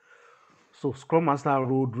 So Scrum Master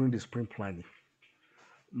role during the sprint planning: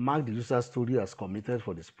 mark the user story as committed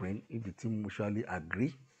for the sprint. If the team mutually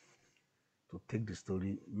agree to take the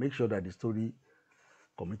story, make sure that the story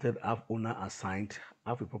committed have owner assigned,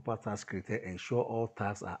 have a proper task created, ensure all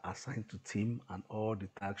tasks are assigned to team, and all the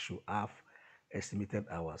tasks should have estimated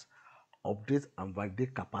hours. Update and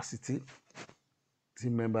validate capacity,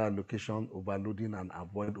 team member allocation, overloading, and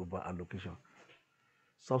avoid over allocation.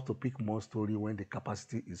 Serve to pick more story when the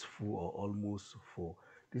capacity is full or almost full.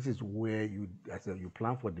 This is where you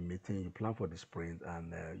plan for the meeting, you plan for the sprint,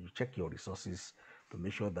 and you check your resources to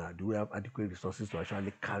make sure that do we have adequate resources to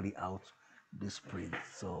actually carry out this sprint.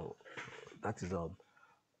 So that is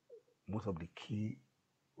most of the key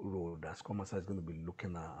role that Scrum Master is going to be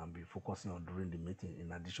looking at and be focusing on during the meeting,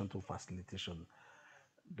 in addition to facilitation.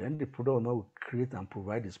 Then the product owner will create and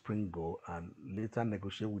provide the sprint goal, and later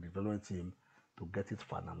negotiate with the development team to get it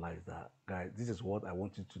finalized. That, guys, this is what I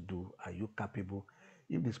want you to do. Are you capable?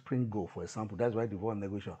 If the sprint goal, for example, that's why the whole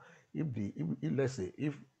negotiation. If let's say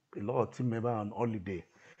if a lot of team members are on holiday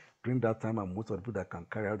during that time, and most of the people that can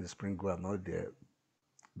carry out the sprint goal are not there,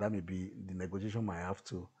 that may be the negotiation might have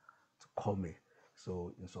to call me.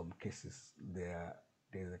 So in some cases,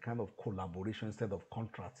 there's a kind of collaboration instead of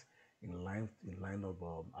contract in line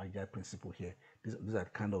of agile principle here. These are the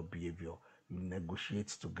kind of behavior you negotiate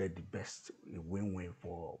to get the best, a win-win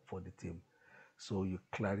for the team. So you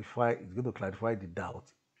clarify. It's going to clarify the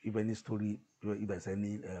doubt. If any story, if there's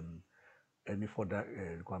any further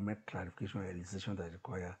requirement, clarification, or realization that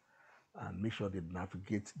require, and make sure they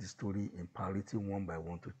navigate the story in priority one by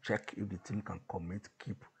one to check if the team can commit,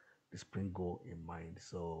 keep the sprint goal in mind.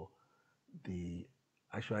 So the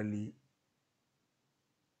actually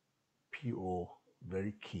PO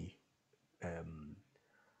very key um,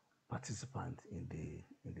 participant in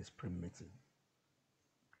the sprint meeting.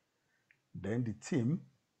 Then the team,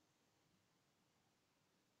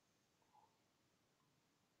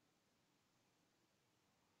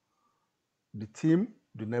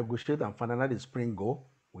 they negotiate and finalize the sprint goal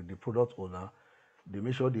with the product owner. They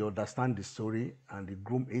make sure they understand the story and they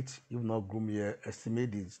groom it. If not groom here,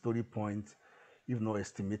 estimate the story point. If not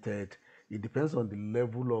estimated, it depends on the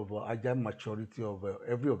level of agile maturity of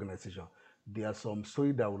every organization. There are some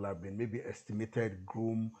story that will have been maybe estimated,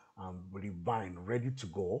 groomed, and refined, ready to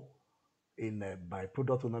go in by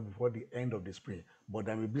product owner before the end of the sprint. But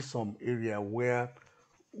there may be some area where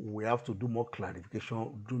we have to do more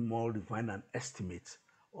clarification, do more refine and estimate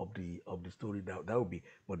of the story that will be.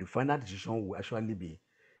 But the final decision will actually be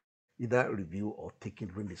either review or taken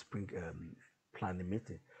during the spring planning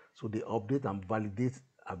meeting. So they update and validate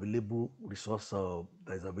available resource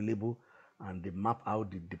that is available, and they map out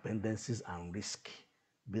the dependencies and risk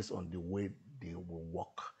based on the way they will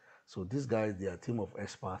work. So these guys, they are a team of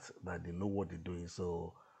experts that they know what they're doing.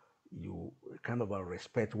 So you kind of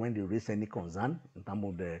respect when they raise any concern in terms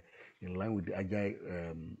of the in line with the agile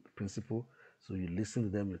principle. So you listen to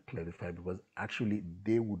them, you clarify because actually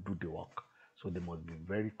they will do the work. So they must be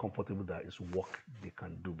very comfortable that it's work they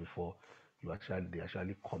can do before they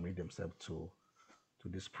actually commit themselves to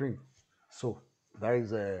the sprint. So that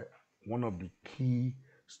is one of the key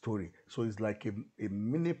story. So it's like a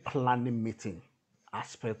mini planning meeting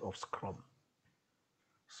aspect of Scrum.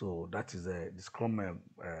 So that is the Scrum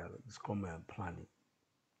planning.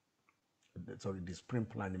 Sorry, the sprint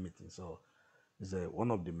planning meeting. So it's one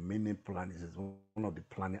of the mini plannings. It's one of the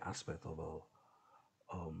planning aspect of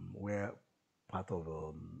where part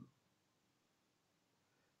of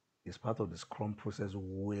is part of the Scrum process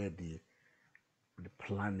where the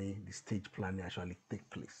planning, the stage planning actually take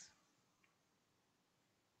place.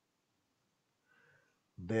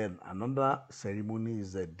 Then another ceremony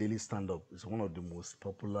is a daily stand-up. It's one of the most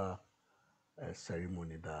popular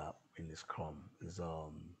ceremony that in the Scrum is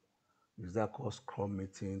that called Scrum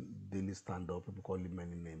meeting, daily stand-up. People call it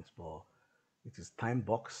many names, but it is time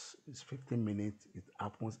box. It's 15 minutes. It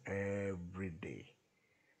happens every day.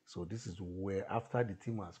 So this is where after the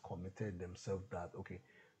team has committed themselves that okay,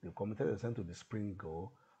 they've committed themselves to the sprint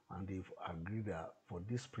goal and they've agreed that for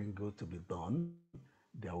this sprint goal to be done,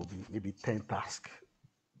 there will be maybe 10 tasks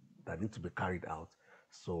that need to be carried out.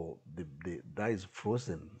 So that is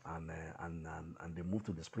frozen and they move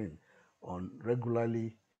to the sprint. On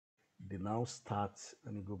regularly, they now start.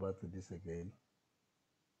 Let me go back to this again.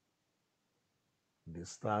 They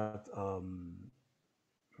start. Where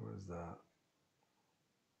is the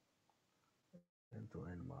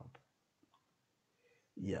end-to-end map?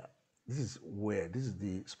 Yeah, this is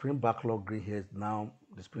the sprint backlog gray here. Now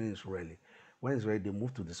the sprint is ready. When it's ready, they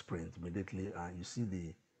move to the sprint immediately, and you see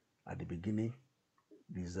the at the beginning.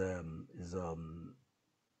 This is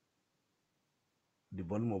the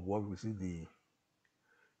volume of work. We see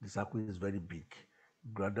the circle is very big.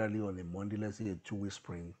 Gradually on a Monday, let's say a two-way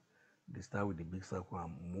sprint, they start with the big circle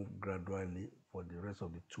and move gradually for the rest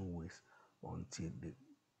of the 2 weeks until they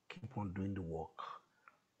keep on doing the work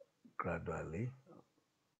gradually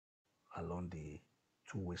along the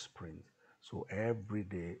two-way sprint. So every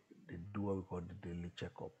day they do what we call the daily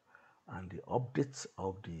checkup, and the updates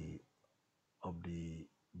of the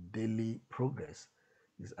daily progress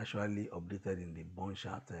is actually updated in the bunch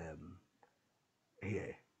chart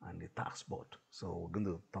here and the task board. So we're going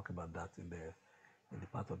to talk about that in the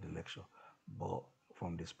part of the lecture. But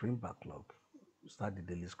from the sprint backlog, we start the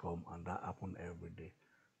daily scrum, and that happen every day,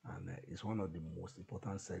 and it's one of the most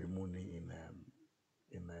important ceremony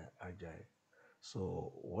in agile.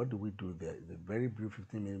 So what do we do there? It's a very brief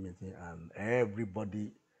 15-minute meeting, and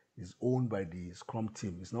everybody is owned by the Scrum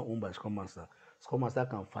team. It's not owned by Scrum Master. Scrum Master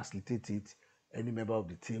can facilitate it. Any member of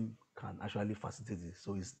the team can actually facilitate it.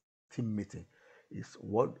 So it's team meeting. It's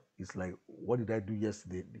like what did I do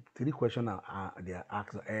yesterday? The three questions they are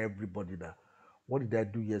asked everybody that what did I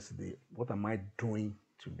do yesterday? What am I doing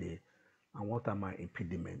today? And what are my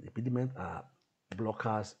impediments? Impediments are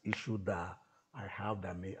blockers, issues that I have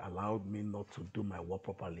that may allow me not to do my work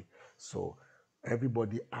properly. So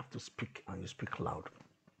everybody have to speak, and you speak loud,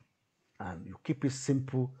 and you keep it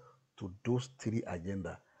simple to those three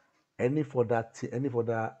agenda. Any further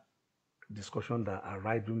discussion that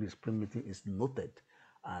arise during the sprint meeting is noted,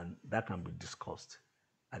 and that can be discussed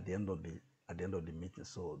at the end of the meeting,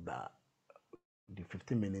 so that the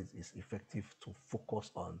 15 minutes is effective to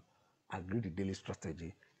focus on agree the daily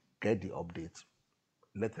strategy, get the updates,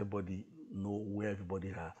 let everybody know where everybody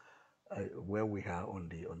are, where we are on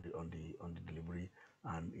the delivery,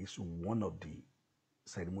 and it's one of the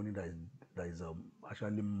ceremony that is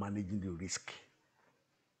actually managing the risk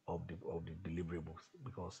of the deliverables,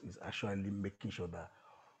 because it's actually making sure that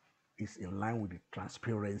it's in line with the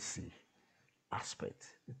transparency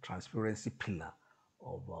aspect, the transparency pillar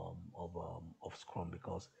of Scrum.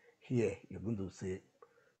 Because here you're going to say,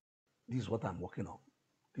 this is what I'm working on,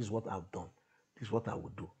 this is what I've done, this is what I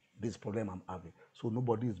would do, this problem I'm having. So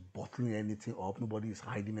nobody is bottling anything up, nobody is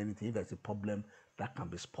hiding anything. If there's a problem, that can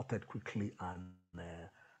be spotted quickly and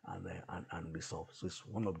resolved. So it's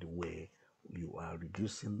one of the way you are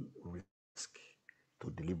reducing risk to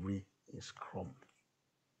delivery in Scrum.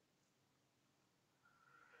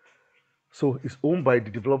 So it's owned by the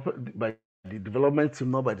development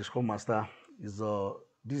team, not by the Scrum Master. Is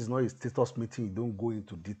This is not a status meeting. You don't go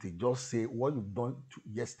into detail. Just say what you've done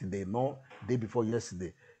yesterday, not day before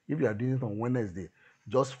yesterday. If you are doing it on Wednesday,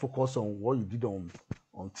 just focus on what you did on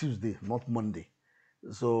Tuesday, not Monday.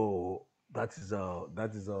 So that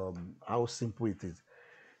is how simple it is.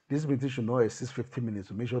 This meeting should not exceed 15 minutes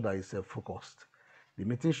to make sure that it's focused. The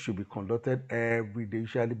meeting should be conducted every day,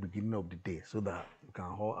 usually beginning of the day, so that we can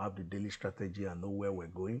all have the daily strategy and know where we're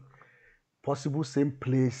going. Possible same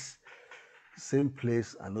place, same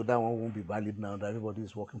place. I know that one won't be valid now that everybody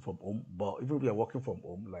is working from home. But even if we are working from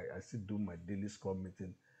home, like I still do my daily Scrum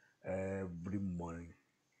meeting every morning,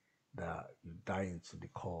 that you dive into the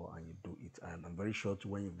call and you do it. And I'm very sure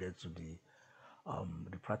when you get to the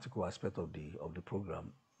practical aspect of the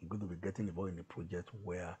program, you're going to be getting involved in a project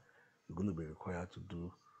where you're going to be required to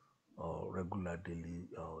do regular daily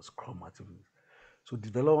Scrum activities. So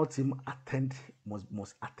development team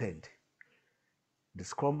must attend. The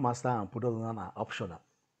Scrum Master and product owner are optional.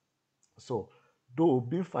 So though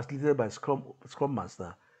being facilitated by Scrum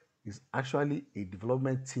Master is actually a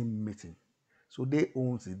development team meeting. So they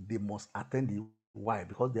own it, they must attend it. Why?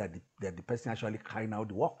 Because they are the person actually carrying out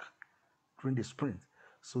the work during the sprint.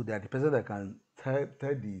 So they are the person that can tell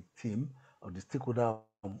the team or the stakeholder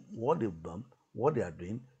what they've done, what they are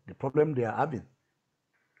doing, the problem they are having.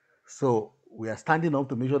 So we are standing up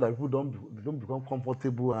to make sure that people don't become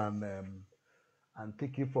comfortable and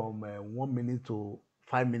take it from 1 minute to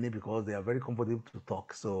 5 minutes because they are very comfortable to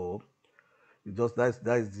talk. So it just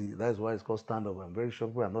that's why it's called stand up. I'm very sure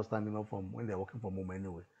people are not standing up from when they're working from home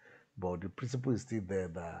anyway. But the principle is still there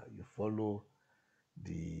that you follow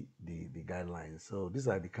the guidelines. So these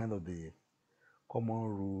are the kind of the common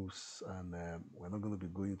rules, and we're not going to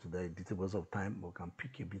be going into the details of time, but we can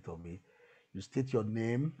pick a bit of it. You state your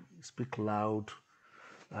name, speak loud,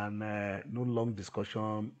 and no long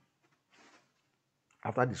discussion.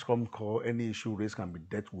 After the Scrum call, any issue raised can be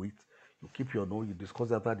dealt with. You keep your note, you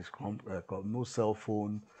discuss after the Scrum call. No cell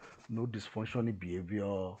phone, no dysfunctional behavior,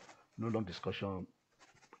 no long discussion,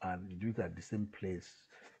 and you do it at the same place.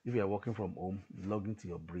 If you are working from home, you log into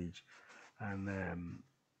your bridge, and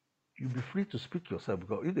you'll be free to speak yourself,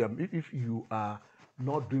 because if you are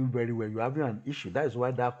not doing very well, you're having an issue. That is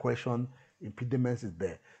why that question impediments is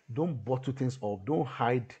there. Don't bottle things up. Don't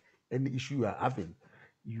hide any issue you are having.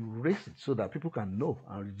 You raise it so that people can know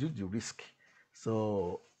and reduce the risk.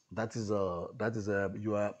 So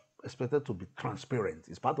you are expected to be transparent.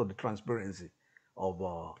 It's part of the transparency of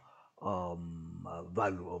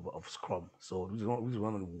value of Scrum. So this is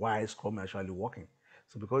one of the why Scrum is actually working.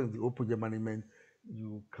 So because in the open project management,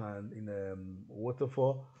 you can in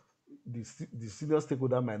waterfall, the senior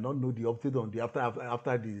stakeholder might not know the update on the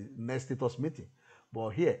after the next status meeting, but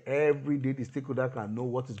here every day the stakeholder can know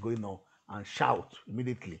what is going on and shout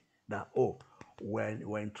immediately that, oh,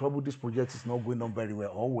 we're in trouble, this project is not going on very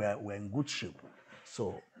well, or we're in good shape.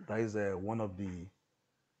 So that is one of the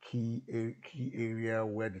key area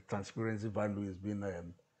where the transparency value is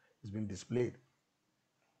being displayed.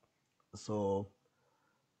 So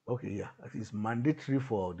okay, yeah, it's mandatory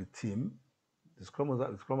for the team. The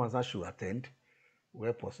Scrum Master should attend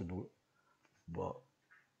where possible, but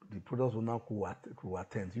the product owner could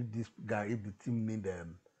attend. If the team need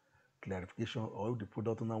clarification, or if the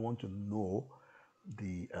product owner want to know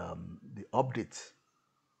the update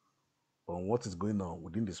on what is going on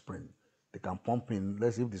within the sprint, they can pump in.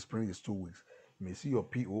 Let's say if the sprint is 2 weeks, you may see your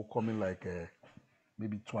PO coming like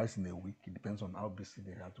maybe twice in a week. It depends on how busy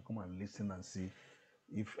they have to come and listen and see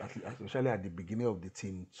if, especially at the beginning of the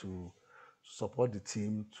team, to support the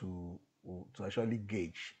team to actually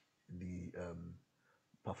gauge the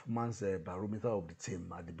performance barometer of the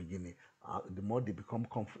team at the beginning. The more they become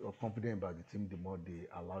confident about the team, the more they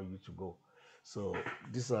allow you to go. So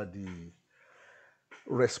these are the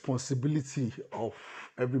responsibility of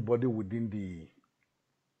everybody within the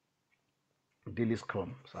daily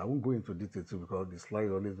scrum. So I won't go into detail too because the slide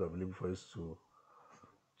is always available for us to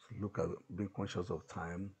look at, being conscious of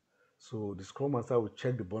time. So the scrum master will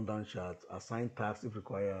check the burn down chart, assign tasks if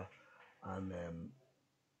required, and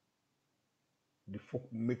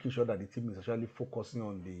making sure that the team is actually focusing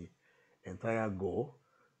on the entire goal.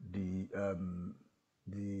 The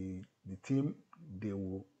the team, they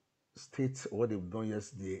will state what they've done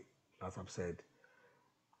yesterday, as I've said,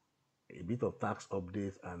 a bit of tax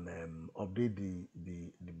update, and update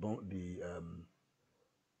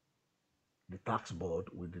the tax board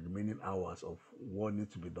with the remaining hours of what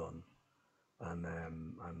needs to be done, and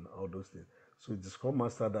all those things. So it's the scrum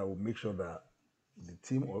master that will make sure that the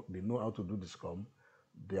team, they know how to do the scrum,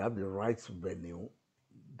 they have the right venue,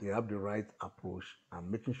 they have the right approach, and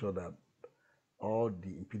making sure that all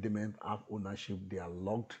the impediments have ownership, they are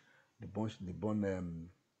logged. The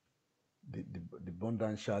bond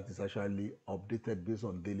down chart is actually updated based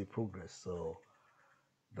on daily progress. So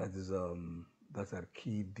that is that's a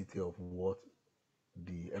key detail of what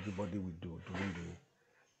the everybody will do during the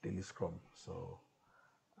daily scrum. So,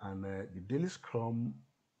 and the daily scrum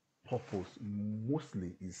purpose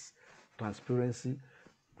mostly is transparency,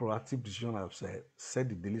 proactive decision. I've said, set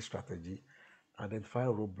the daily strategy, identify a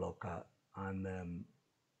roadblocker, and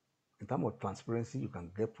in terms of transparency, you can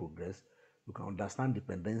get progress. You can understand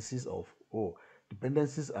dependencies of, oh,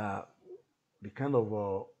 dependencies are the kind of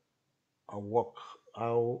work,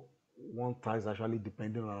 how one task is actually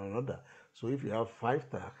depending on another. So if you have five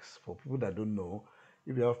tasks, for people that don't know,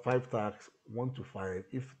 if you have five tasks, 1 to 5,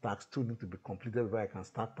 if task 2 need to be completed before I can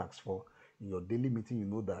start task 4, in your daily meeting, you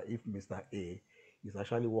know that if Mr. A is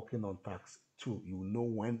actually working on task 2, you will know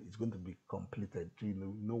when it's going to be completed. So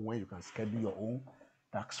you know when you can schedule your own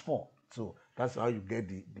task 4. So that's how you get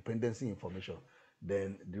the dependency information.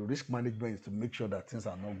 Then the risk management is to make sure that things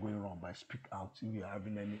are not going wrong by speak out if you're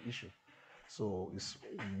having any issue. So it's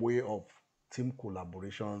way of team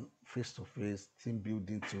collaboration, face to face, team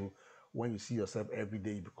building too. When you see yourself every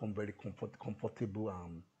day, you become very comfortable,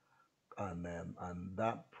 and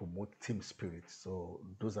that promote team spirit. So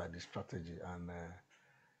those are the strategy.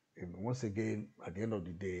 And once again, at the end of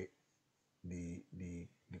the day,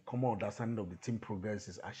 the common understanding of the team progress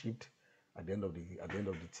is achieved at the end of the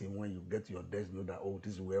team. When you get to your desk, you know that, oh,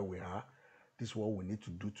 this is where we are, this is what we need to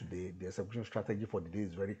do today. The execution strategy for the day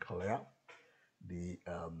is very clear. The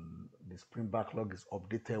sprint backlog is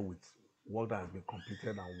updated with what has been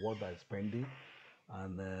completed and what is pending,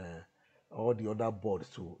 and all the other boards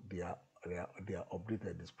too. They are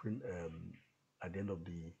updated. The sprint at the end of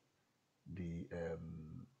the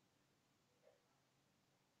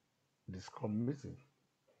the scrum meeting.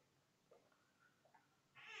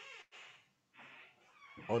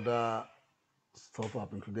 Other stuff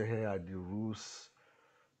I've included here are the rules.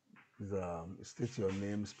 Is state your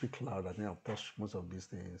name, speak loud. I think I've touched most of these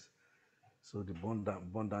things. So the bond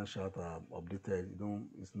down chart updated. You don't.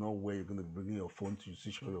 It's not where you're going to be bringing your phone to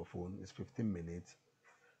switch on your phone. It's 15 minutes.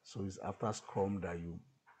 So it's after Scrum that you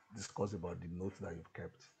discuss about the notes that you've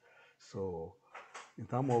kept. So in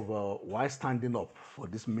terms of why standing up for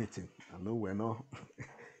this meeting, I know we're not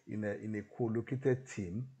in a co-located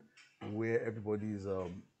team where everybody is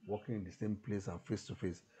working in the same place and face to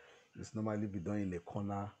face. It's normally be done in a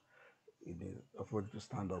corner, in a effort to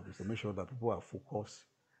stand up. Is to make sure that people are focused,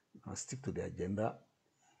 you can stick to the agenda,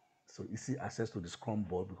 so easy access to the Scrum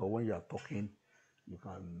board, because when you are talking, you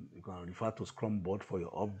can refer to Scrum board for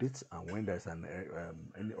your updates, and when there's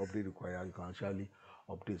any update required, you can actually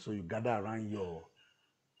update. So you gather around your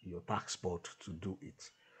task board to do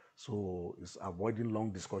it. So it's avoiding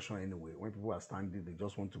long discussion anyway. When people are standing, they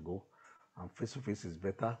just want to go, and face to face is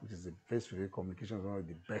better, which is the face to face communication is one of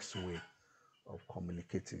the best way of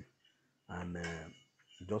communicating, and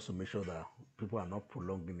just to make sure that people are not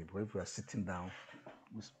prolonging it. But if we are sitting down,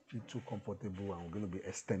 we feel too comfortable, and we're going to be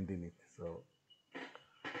extending it. So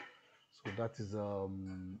that is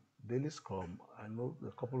daily Scrum. I know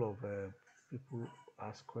a couple of people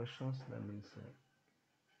ask questions. Let me see.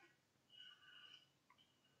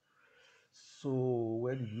 So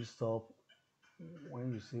where did you stop?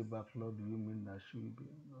 When you say backlog, do you mean that should be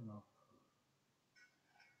no?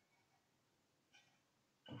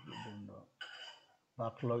 Okay, no.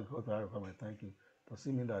 Backlog is what I recommend. Thank you. Does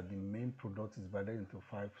it mean that the main product is divided into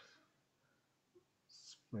 5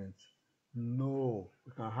 sprints? No,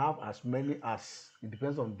 you can have as many as, it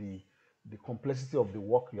depends on the complexity of the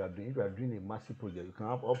work you are doing. If you are doing a massive project, you can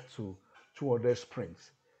have up to 200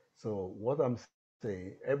 sprints. So what I'm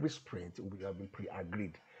saying, every sprint we have been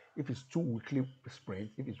pre-agreed. If it's 2 weekly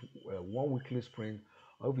sprint, if it's 1 weekly sprint,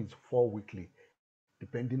 or if it's 4 weekly,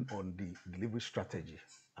 depending on the delivery strategy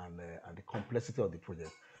and the complexity of the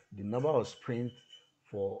project. The number of sprints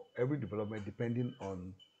for every development depending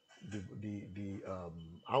on the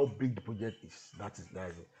how big the project is. That is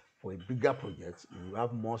it. For a bigger project, you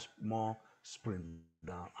have more sprint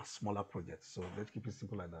than a smaller project. So let's keep it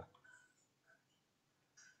simple like that.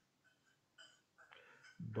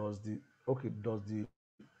 Does the okay? Does the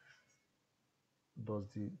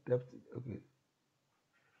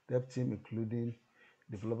dev team including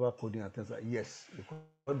developer coding and tester? Yes, we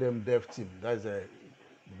call them dev team. That is a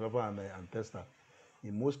developer and tester.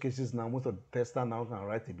 In most cases now, most of the tester now can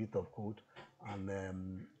write a bit of code, and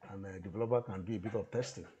a developer can do a bit of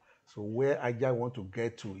testing. So where Agile want to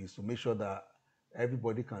get to is to make sure that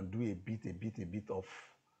everybody can do a bit of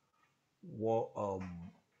what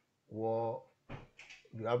what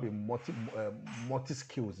you have a multi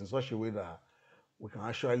skills in such a way that we can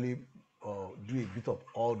actually do a bit of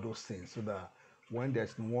all those things, so that when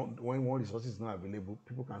one resource is not available,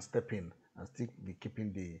 people can step in and still be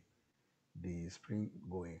keeping the sprint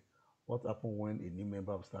going. What happens when a new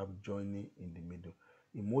member of staff joining in the middle?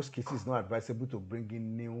 In most cases, it's not advisable to bring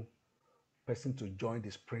in new person to join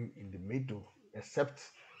the sprint in the middle, except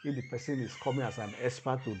if the person is coming as an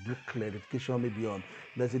expert to do clarification, maybe on,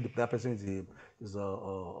 let's say that person is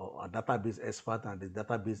a database expert and the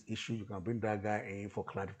database issue, you can bring that guy in for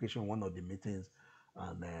clarification in one of the meetings.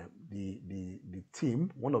 And the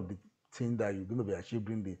team, one of the things that you're going to be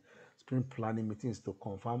achieving the sprint planning meetings to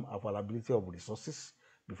confirm availability of resources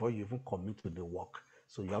before you even commit to the work.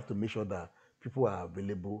 So you have to make sure that people are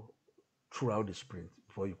available throughout the sprint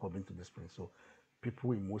before you come into the sprint. So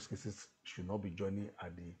people in most cases should not be joining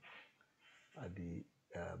at the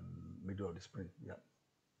middle of the sprint. Yeah.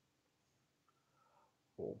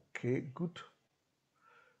 Okay, good.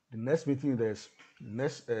 The next meeting, the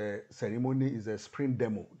next ceremony is a sprint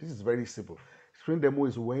demo. This is very simple. Sprint demo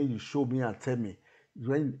is when you show me and tell me,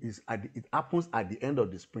 when is it happens at the end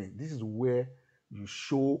of the sprint. This is where you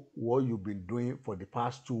show what you've been doing for the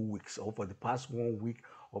past 2 weeks, or for the past 1 week,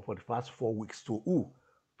 or for the past 4 weeks, to who?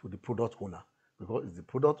 To the product owner, because it's the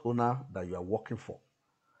product owner that you are working for.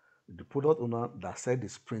 The product owner that set the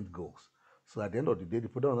sprint goals. So at the end of the day, the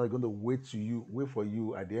product owner is going to wait for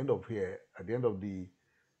you at the end of here, at the end of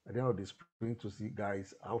the sprint, to see,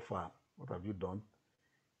 guys, how far, what have you done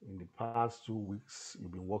in the past 2 weeks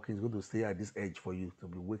you've been working. It's going to stay at this edge for you to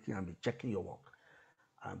be working and be checking your work,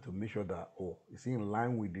 and to make sure that, oh, is it in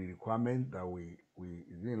line with the requirement that we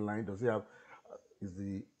is it in line? Does it have is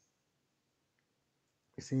the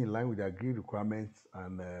is it in line with the agreed requirements,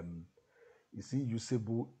 and is it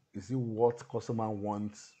usable? Is it what customer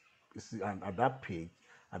wants? And at that page,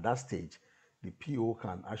 at that stage, the PO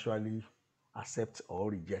can actually accept or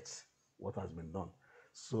reject what has been done.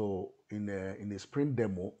 So in a sprint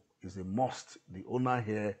demo, is a must. The owner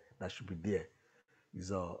here that should be there is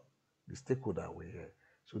the stakeholder we here.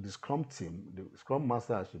 So the Scrum team, the Scrum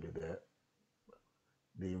master should be there.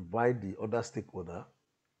 They invite the other stakeholder,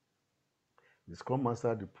 the Scrum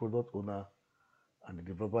master, the product owner, and the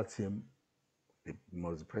developer team. They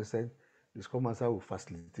must be present. The Scrum master will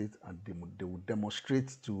facilitate, and they will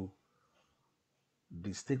demonstrate to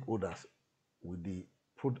the stakeholders, with the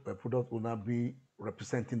product owner be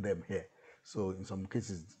representing them here. So in some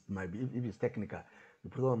cases, it might be, if it's technical, the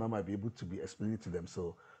product owner might be able to be explaining to them.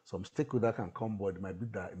 So some stakeholder can come, but it might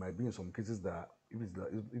be in some cases that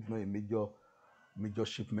if not a major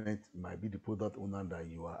shipment, it might be the product owner that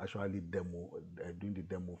you are actually doing the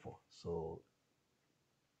demo for. So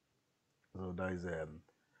that is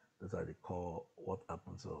that's how they call what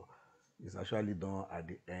happens. So it's actually done at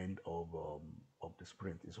the end of the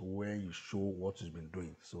sprint. It's when you show what you've been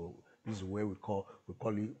doing. So this is where we call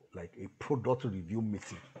it like a product review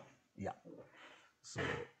meeting. Yeah. So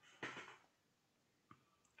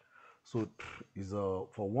so is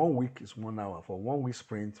for 1 week it's 1 hour. For 1 week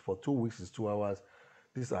sprint, for 2 weeks is 2 hours.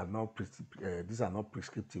 These are not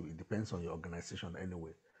prescriptive. It depends on your organization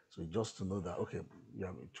anyway. So just to know that, okay, yeah,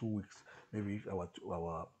 in 2 weeks, maybe if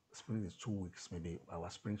our sprint is 2 weeks, maybe our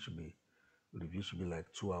sprint should be review should be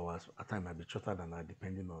like 2 hours. At times might be shorter than that,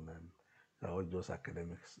 depending on all those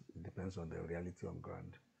academics. It depends on the reality on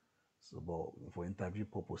ground. So, but for interview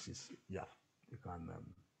purposes, yeah, you can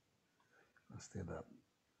stay there.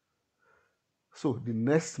 So the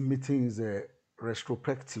next meeting is a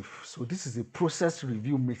retrospective. So this is a process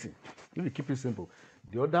review meeting. Let me keep it simple.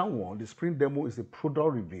 The other one, the sprint demo, is a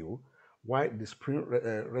product review, while the sprint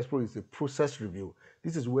retro is a process review.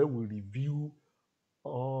 This is where we review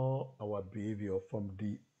all our behavior from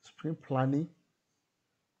the sprint planning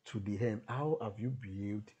to the end. How have you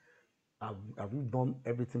behaved? Have you done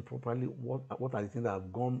everything properly? What are the things that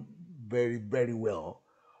have gone very, very well?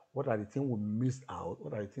 What are the things we missed out?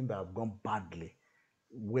 What are the things that have gone badly?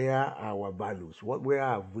 Where are our values? Where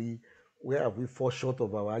have we fall short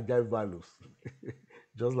of our agile values?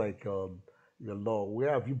 Just like the law,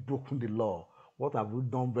 where have you broken the law? What have we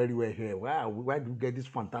done very well here? Why do we get this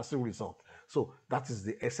fantastic result? So that is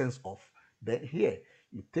the essence of. Then here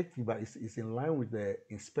you take feedback. It's in line with the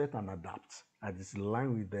inspect and adapt, and it's in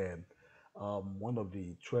line with the one of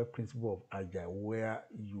the 12 principles of agile, where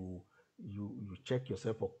you check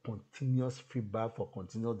yourself for continuous feedback, for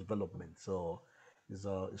continuous development. So it's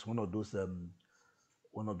one of those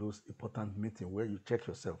important meetings where you check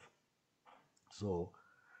yourself. So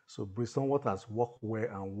based on what has worked well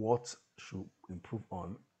and what should improve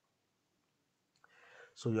on.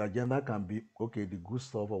 So your agenda can be okay, the good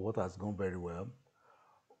stuff or what has gone very well.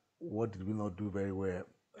 What did we not do very well?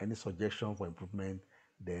 Any suggestion for improvement?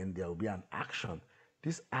 Then there will be an action.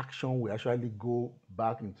 This action will actually go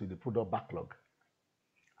back into the product backlog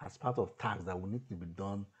as part of tasks that will need to be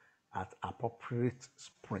done at appropriate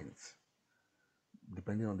sprints,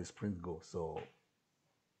 depending on the sprint goal. So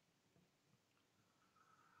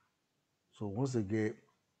once again,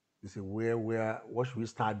 you say where what should we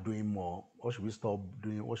start doing more? What should we stop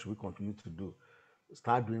doing? What should we continue to do?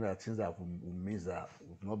 Start doing the things that we miss that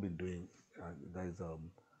we've not been doing. That is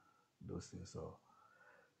those things. So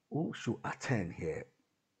who should attend here?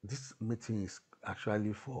 This meeting is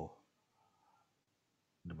actually for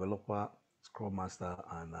developer, scrum master,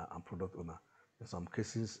 and product owner. In some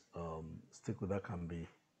cases, stakeholder can be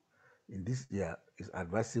in this year. It's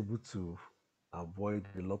advisable to avoid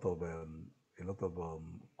a lot of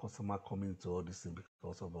customer coming to all this thing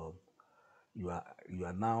because of you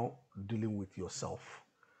are now dealing with yourself.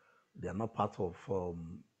 They are not part of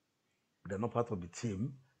they're not part of the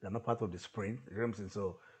team. They're not part of the sprint. You know what I'm saying?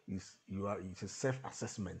 So it's a self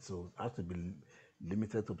assessment. So it has to be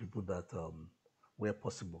limited to people that where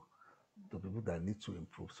possible, the people that need to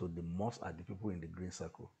improve. So the most are the people in the green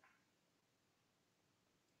circle.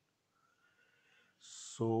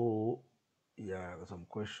 So yeah, some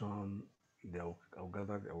question. I'll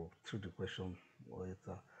gather. I will treat the question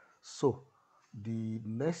later. So the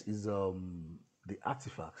next is the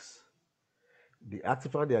artifacts. The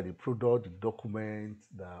artifact, they are the product, the document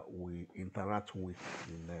that we interact with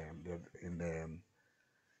in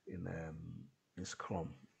in Scrum.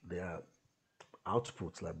 They are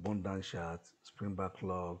outputs like bundle charts, sprint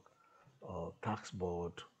backlog, tax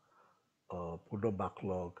board, product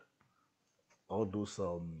backlog, all those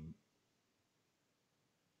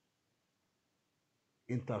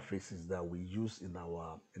interfaces that we use in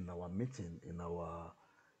our meeting, in our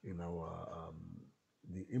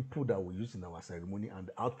the input that we use in our ceremony and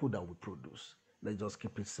the output that we produce. Let's just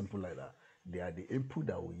keep it simple like that. They are the input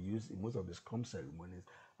that we use in most of the Scrum ceremonies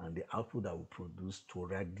and the output that we produce to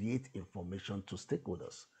radiate information to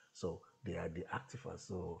stakeholders. So they are the actifers.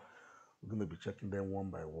 So we're going to be checking them one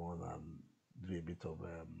by one and do a bit of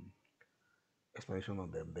explanation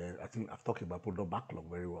on them. Then I think I've talked about product backlog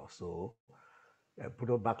very well. So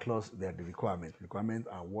product backlogs, they are the requirements. Requirements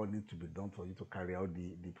are what needs to be done for you to carry out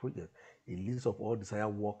the project. A list of all desired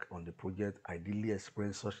work on the project, ideally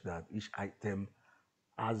expressed such that each item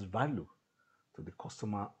has value to the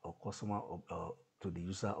customer or to the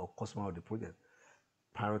user or customer of the project.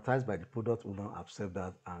 Prioritized by the product owner, accept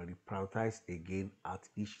that and reprioritize again at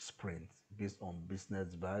each sprint based on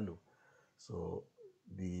business value. So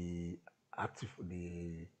the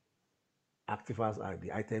the activers are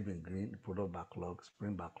the item in green, the product backlog,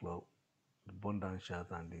 sprint backlog, the bundle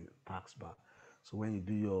chart, and the tax bar. So when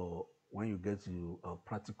you get to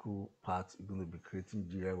practical part, you're going to be creating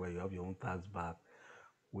GI where you have your own tax bar,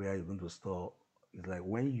 where you're going to store. It's like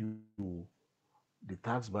the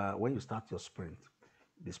tax bar, when you start your sprint,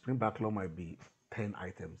 the sprint backlog might be 10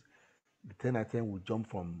 items. The 10 items will jump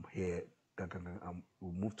from here and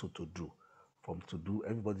will move to do. From to do,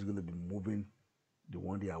 everybody's going to be moving the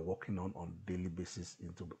one they are working on daily basis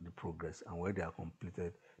into the progress, and where they are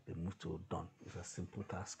completed, they move to done. It's a simple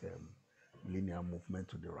task, linear movement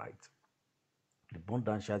to the right. The bond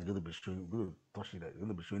down chart is going to be showing, going to touch it. It's going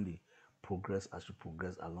to be showing the progress as you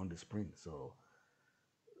progress along the sprint. So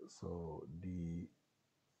this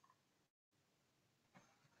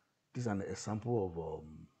is an example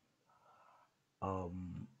of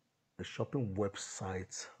a shopping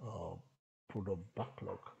website product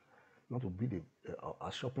backlog. Not to be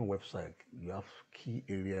a shopping website, you have key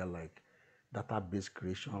area like database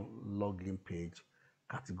creation, login page,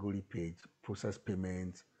 category page, process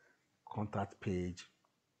payment, contact page,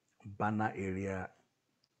 banner area,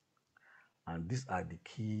 and these are the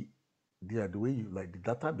key. They are the way you like the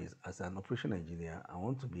database. As an operation engineer, I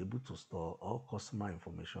want to be able to store all customer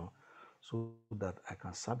information so that I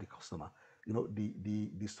can serve the customer.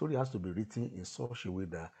 The story has to be written in such a way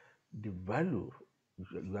that the value,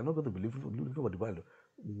 you are not going to be looking for the value.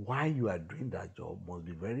 Why you are doing that job must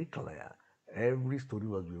be very clear. Every story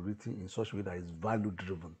must be written in such a way that is value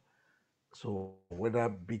driven. So whether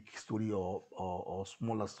big story or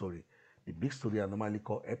smaller story, the big story are normally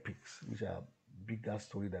called epics, which are bigger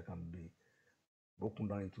story that can be broken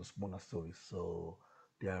down into smaller stories. So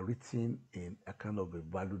they are written in a kind of a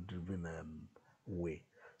value-driven way.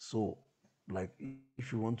 So, like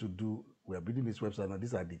if you want to do, we are building this website now.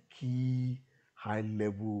 These are the key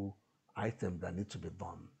high-level items that need to be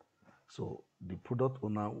done. So the product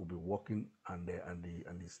owner will be working, and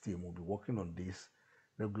his team will be working on this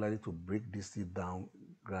regularly to break this thing down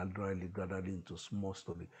gradually into small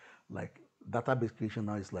story. Like database creation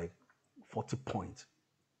now is like 40 points,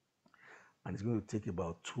 and it's going to take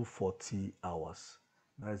about 240 hours.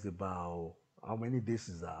 That's about how many days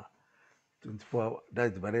is that? 24 hours,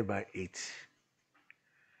 that's divided by 8.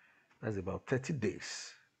 That's about 30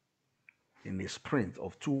 days in a sprint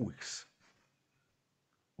of 2 weeks,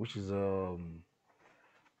 which is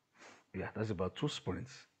yeah, that's about 2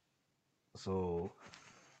 sprints. So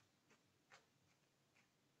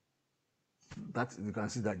that you can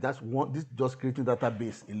see that that's one. This just creating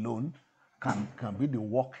database alone can be the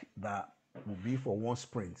work that will be for one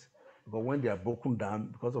sprint. But when they are broken down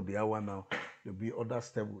because of the hour now, there'll be other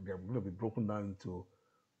steps. They're going to be broken down into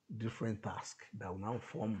different tasks that will now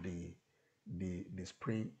form the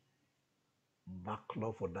sprint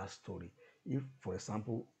backlog for that story. If, for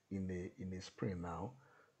example, in a sprint now,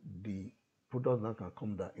 the product now can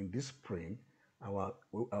come down in this sprint.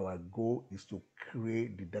 Our goal is to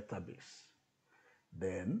create the database,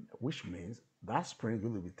 then which means that sprint is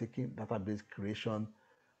going to be taking database creation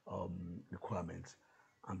requirements,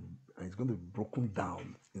 and, and it's going to be broken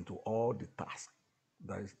down into all the tasks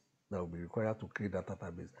that will be required to create that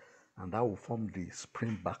database, and that will form the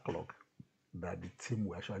sprint backlog that the team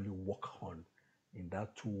will actually work on in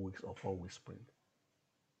that 2 weeks or 4 week sprint.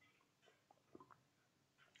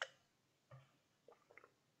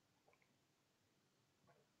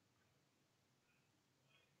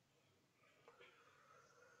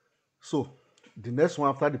 So the next one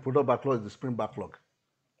after the product backlog is the sprint backlog.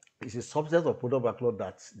 It's a subset of product backlog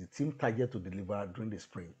that the team target to deliver during the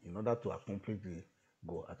sprint in order to accomplish the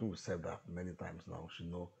goal. I think we said that many times now. We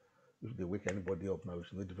should know if they wake anybody up now, we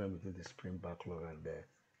should know the difference between the sprint backlog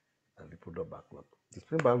and the product backlog. The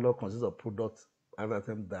sprint backlog consists of product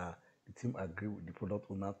items that the team agree with the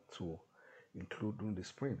product owner to include during the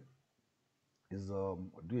sprint. Is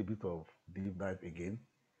do a bit of deep dive again.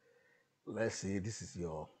 Let's say this is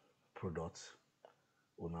your product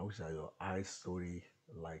owner, which are your I story,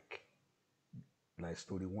 like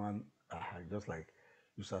story one, just like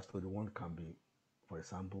user story one can be, for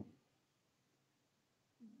example,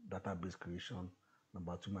 database creation.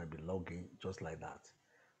 Number two might be logging, just like that.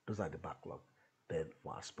 Those are the backlog. Then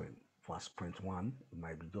for sprint one, it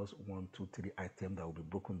might be just 1, 2, 3 items that will be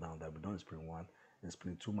broken down that will be done in sprint one. And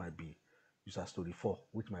sprint two might be user story four,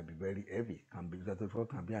 which might be very heavy. Can be user story four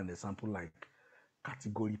can be an example like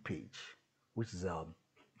category page, which is a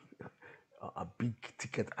big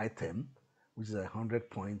ticket item, which is 100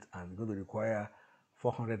 points and going to require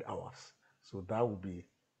 400 hours. So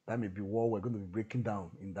that may be what we're going to be breaking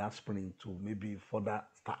down in that sprint to maybe further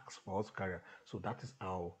tasks for us to carry. So that is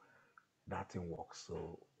how that thing works.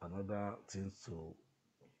 So another thing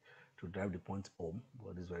to drive the point home,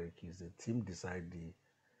 what is very key, is the team decide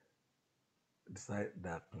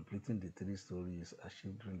that completing the 3 stories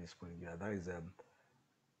achieved during the sprint. Yeah, that is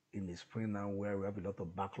in the spring now where we have a lot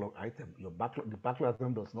of backlog item. The backlog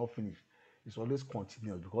item does not finish. It's always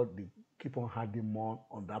continuous because they keep on adding more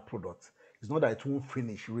on that product. It's not that it won't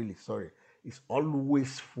finish really, sorry. It's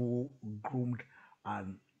always full, groomed,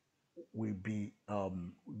 and will be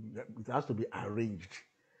it has to be arranged.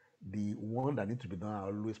 The one that need to be done are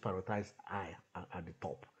always prioritized high at the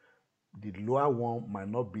top. The lower one might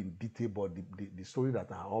not be in detail, but the story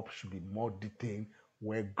that are up should be more detailed,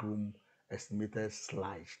 well groomed, estimated,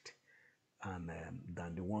 sliced, and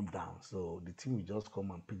than the one down. So the team will just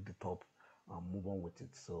come and pick the top and move on with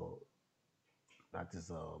it. So that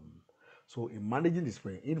is so in managing the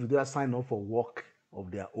sprint, individuals sign up for work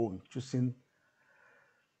of their own, choosing.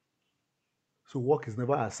 So work is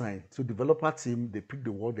never assigned. So developer team, they pick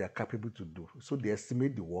the work they are capable to do. So they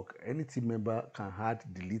estimate the work. Any team member can add,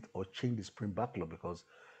 delete, or change the sprint backlog, because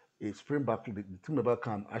a sprint backlog, the team member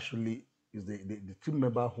can actually is the team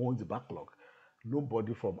member who owns the backlog.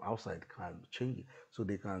 Nobody from outside can change it. So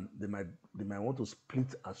they might want to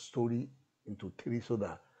split a story into three so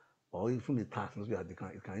that, or even the task, so that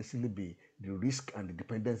it can easily be, the risk and the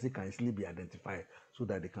dependency can easily be identified so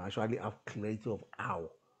that they can actually have clarity of how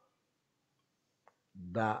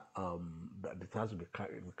that the task will be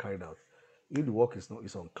carried out. If the work is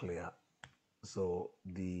unclear, so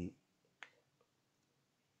the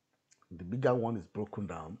bigger one is broken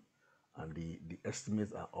down and the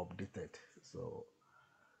estimates are updated. So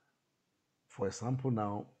for example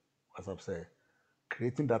now, as I've said,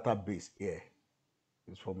 creating database here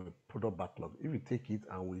is from a product backlog. If you take it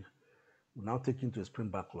and we now take into a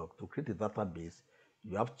sprint backlog, to create a database,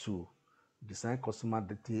 you have to design customer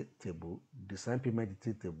detail table, design payment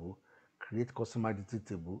detail table, create customer detail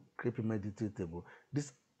table, create payment detail table.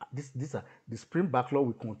 These are the sprint backlog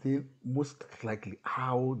will contain most likely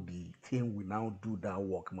how the team will now do that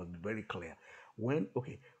work. Must be very clear. When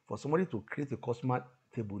okay, for somebody to create a customer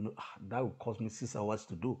table, that will cost me 6 hours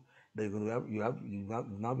to do. Then you're gonna have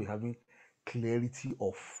you now be having clarity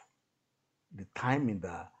of the timing,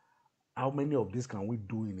 that how many of these can we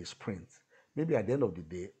do in a sprint? Maybe at the end of the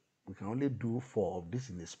day, we can only do 4 of this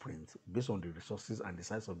in a sprint based on the resources and the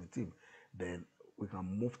size of the team. Then we can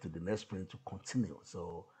move to the next sprint to continue.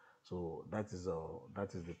 So that is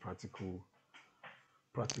the practical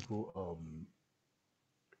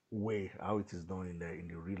way how it is done in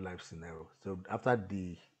the real life scenario. So after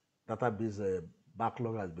the database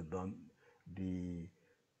backlog has been done, the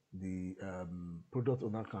product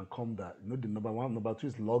owner can come that, the number one, number two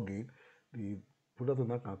is login. The product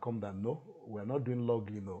owner can come that, no, we're not doing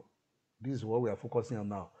login. No, this is what we are focusing on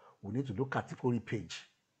now. We need to do category page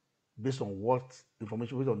based on what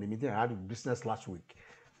information, based on the meeting I had with business last week,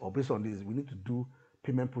 or based on this, we need to do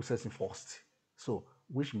payment processing first. So,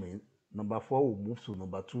 which means number four will move to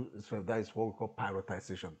number two. So that is what we call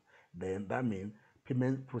prioritization. Then that means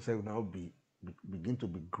payment process will now begin to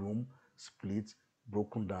be groomed, split,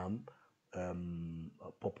 broken down,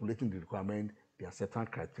 populating the requirement. There are certain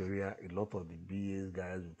criteria. A lot of the BAs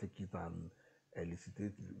guys will take it and elicit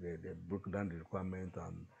it. They broke down the requirement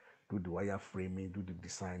and do the wire framing, do the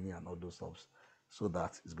designing and all those stuff, so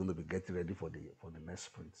that it's going to be getting ready for the next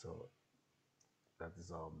sprint. So that is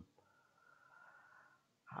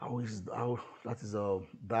how that is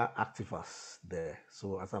that activers there.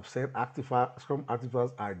 So as I've said, Scrum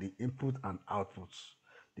activers are the input and outputs.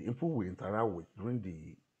 The input we interact with during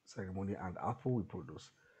the ceremony and output we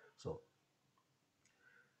produce. So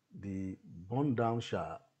the burn down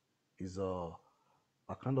chart is a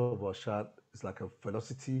kind of a chart. It's like a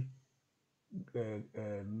velocity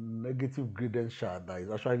negative gradient chart that is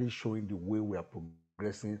actually showing the way we are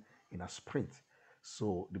progressing in a sprint.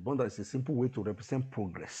 So the bond is a simple way to represent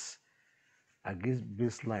progress against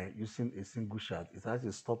baseline using a single chart. It has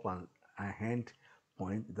a stop and a end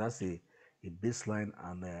point. It has a baseline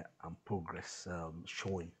and progress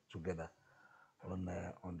showing together on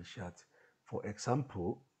the chart. For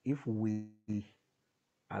example, if we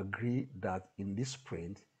agree that in this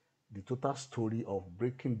sprint, the total story of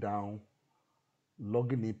breaking down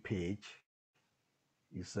login a page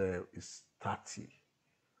is 30,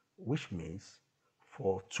 which means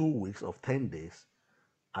for 2 weeks of 10 days,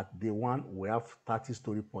 at day one we have 30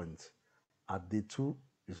 story points. At day two,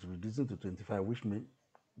 it's reducing to 25, which means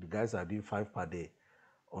the guys are doing 5 per day.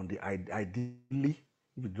 On the ideally,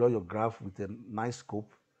 if you draw your graph with a nice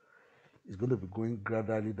scope, it's going to be going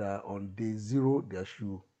gradually that on day zero there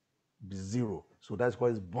should be zero. So that's why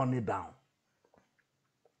it's burning down.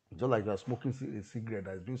 Just like you are smoking a cigarette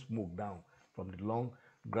that is being smoked down from the lung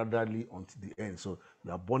gradually until the end. So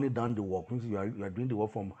you are burning down the work. You are doing the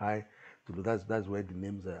work from high to low. That's where the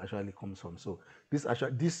names actually comes from. So this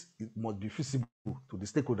it must be visible to the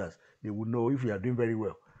stakeholders. They will know if you are doing very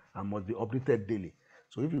well and must be updated daily.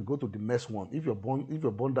 So if you go to the next one, if your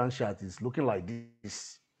burn down chart is looking like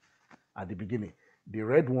this at the beginning, the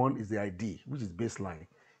red one is the ID, which is baseline.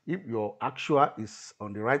 If your actual is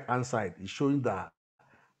on the right hand side, it's showing that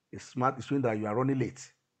it's showing that you are running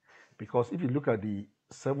late. Because if you look at the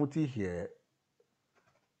 70 here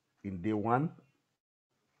in day one,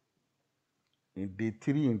 in day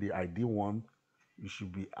three in the ID one, you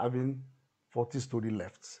should be having 40 story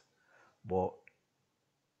left. But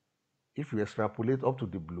if you extrapolate up to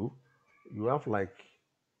the blue, you have like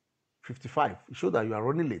 55. It shows that you are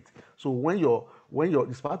running late. So when you're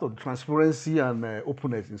it's part of transparency and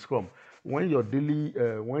openness in Scrum. When your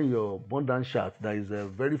burn down chart that is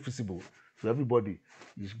very visible to everybody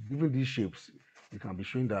is giving these shapes, you can be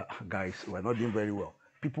showing that guys, we're not doing very well.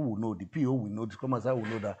 People will know, the PO will know, the Scrum Master will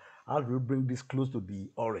know that how do we bring this close to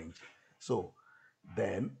the orange. So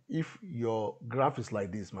Then, if your graph is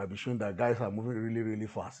like this, might be showing that guys are moving really, really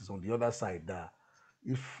fast. It's on the other side that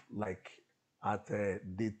if like at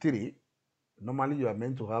day three, normally you are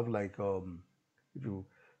meant to have like if you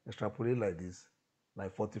extrapolate like this,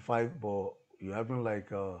 like 45, but you're having like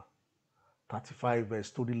 35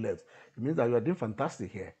 story left. It means that you are doing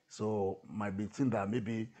fantastic here. So might be think that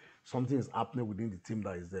maybe something is happening within the team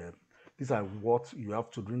that is there. These are what you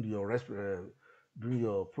have to during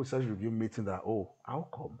your process review meeting. That how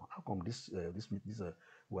come this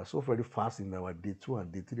we are so very fast in our day two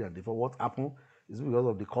and day three and day four. What happened? Is it because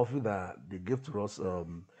of the coffee that they gave to us,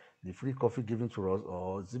 the free coffee given to us,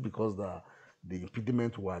 or is it because the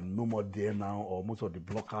impediment were no more there now, or most of the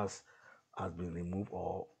blockers has been removed,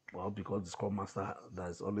 or well, because the scrum master that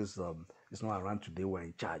is always is not around today, we're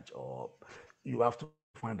in charge, or you have to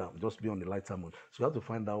find out, just be on the lighter mode. So you have to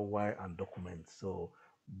find out why and document. So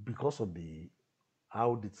because of the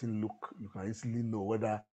how the thing look, you can easily know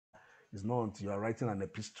whether it's not until you are writing an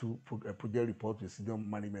episode a project report with senior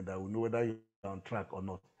management that will know whether you're on track or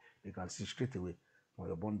not. They can see straight away when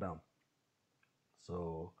you're born down.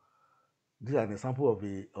 So this is an example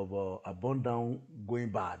of a burn down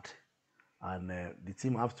going bad, and the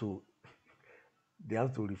team have to they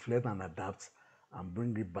have to reflect and adapt and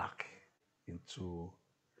bring it back into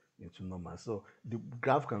normal. So the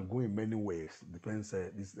graph can go in many ways. Depends.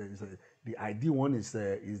 The ideal one is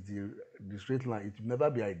the straight line. It will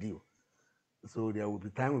never be ideal. So there will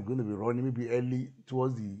be time we're going to be running maybe early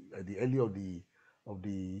towards the early of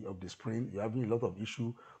the spring. You're having a lot of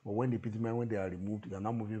issue, but when the pigment when they are removed, you're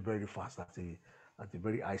now moving very fast at a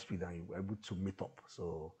very high speed, and you're able to meet up.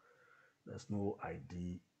 So there's no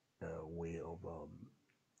ideal way of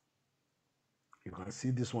you can see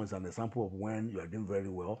this one is an example of when you are doing very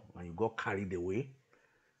well and you got carried away,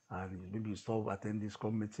 and maybe you stop attending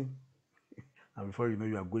Scrum meeting, and before you know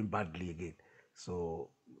you are going badly again. So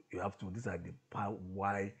you have to. These are the part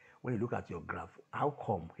why when you look at your graph, how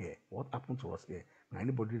come here? What happened to us here? Can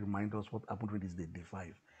anybody remind us what happened when this day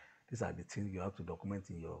 5? These are the things you have to document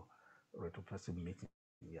in your retrospective meeting.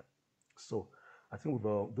 Yeah. So I think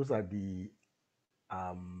those are the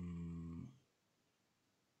um,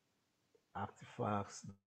 artifacts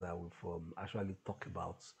that we've actually talked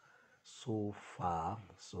about so far.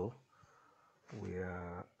 So we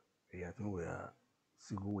are, yeah, I think we are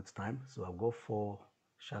still good with time. So I've got 4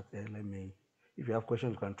 chat here. Let me, if you have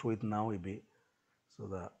questions, you can throw it now a bit so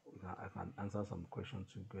that I can answer some questions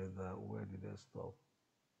together. Where did I stop?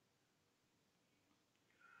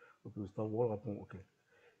 Okay, we stop. What happened? Okay.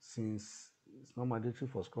 Since it's not mandatory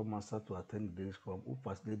for Scrum Master to attend the daily Scrum, who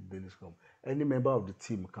facilitates the daily Scrum? Any member of the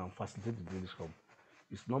team can facilitate the daily Scrum.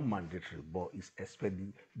 It's not mandatory, but it's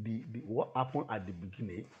expected. The what happened at the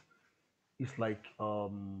beginning is like the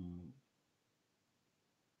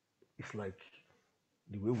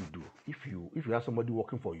way we do. If you have somebody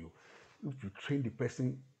working for you, if you train the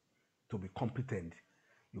person to be competent,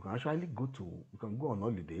 you can actually you can go on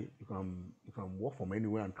holiday, you can work from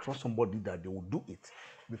anywhere and trust somebody that they will do it.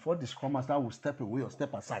 Before the Scrum Master will step away or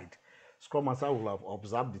step aside, Scrum Master will have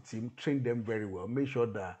observed the team, trained them very well, make sure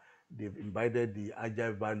that they've imbibed the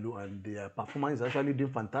agile value and their performance is actually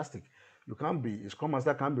doing fantastic. A Scrum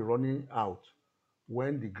Master can't be running out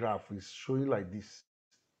when the graph is showing like this.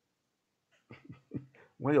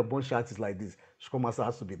 When your bond chart is like this, Scrum Master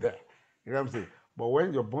has to be there. You know what I'm saying? But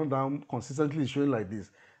when your bond down consistently is showing like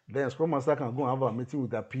this, then Scrum Master can go and have a meeting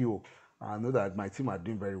with their PO and know that my team are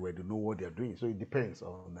doing very well. They know what they're doing. So it depends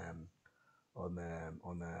on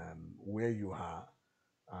where you are,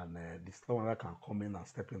 and the Scrum Master can come in and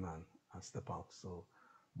step in and step out. So,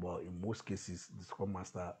 but in most cases, the Scrum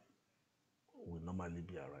Master will normally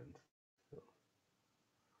be around. So,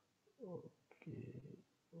 okay,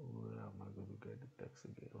 where am I going to get the text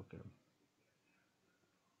again? Okay.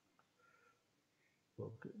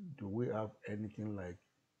 Okay. Do we have anything like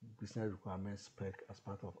business requirement spec as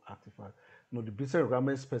part of Artifact? No, the business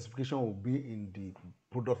requirement specification will be in the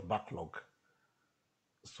product backlog.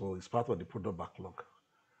 So it's part of the product backlog.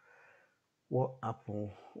 What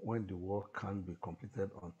happens when the work can't be completed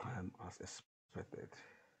on time as expected?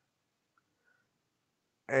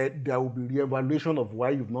 There will be reevaluation of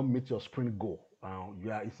why you've not met your sprint goal.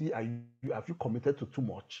 You see, have you committed to too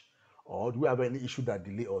much, or do we have any issue that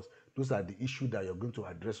delay us? Those are the issues that you're going to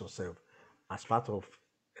address yourself as part of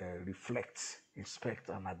reflect, inspect,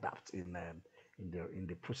 and adapt in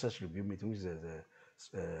the process review meeting, which is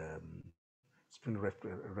sprint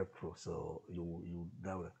retro. So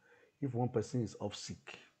if one person is off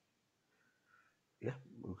sick, yeah,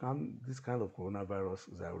 we can. This kind of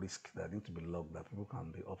coronavirus is a risk that need to be logged that people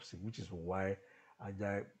can be off sick, which is why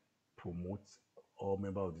Agile promotes all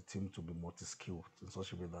member of the team to be multi-skilled in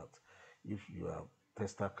such a way that if you are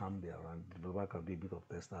tester can be around, developer can be a bit of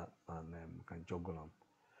tester and can juggle on.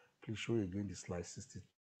 Please show again the slide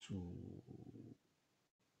 62.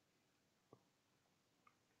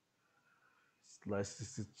 Slide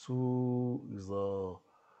 62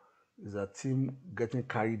 is a team getting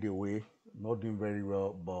carried away, not doing very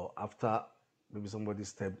well, but after maybe somebody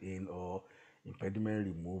stepped in or impediment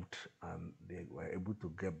removed and they were able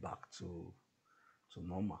to get back to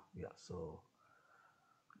normal. Yeah, so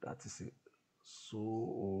that is it.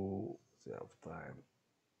 So say have time.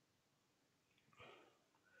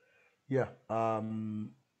 Yeah,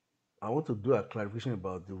 I want to do a clarification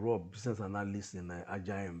about the role of business analyst in an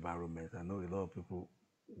agile environment. I know a lot of people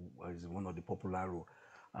is one of the popular role,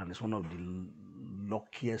 and it's one of the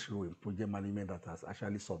luckiest role in project management that has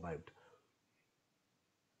actually survived.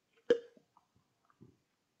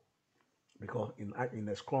 Because in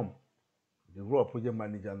a Scrum, the role of project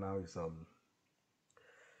manager now is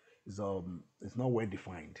not well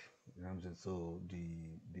defined. You know what I'm saying? So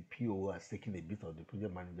the PO has taken a bit of the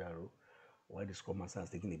project manager role, while the Scrum Master has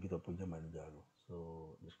taken a bit of project manager role.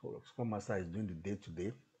 So the Scrum Master is doing the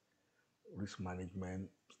day-to-day risk management,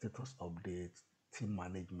 status updates, team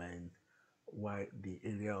management, while the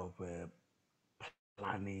area of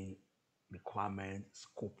planning, requirement,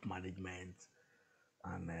 scope management,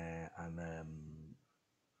 and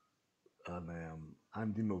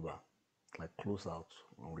handing over, like close out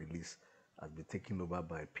on release, has been taken over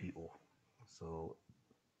by PO. So,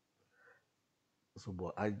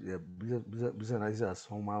 but business analysis has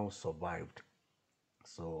somehow survived.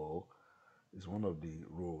 So, it's one of the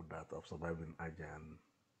roles that have survived in Agile and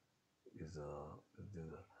is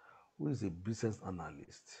who is a business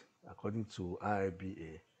analyst. According to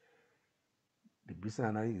IIBA, the business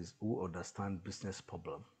analyst is who understand business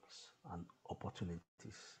problems and opportunities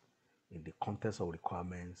in the context of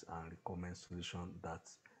requirements and recommend solutions that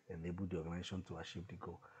enable the organization to achieve the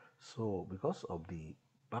goal. So, because of the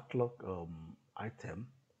backlog item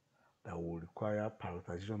that will require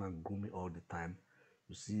prioritization and grooming all the time,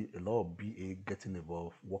 you see a lot of BA getting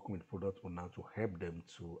involved, working with product owner to help them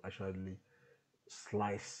to actually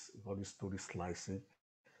slice all this story slicing,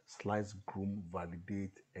 slice, groom,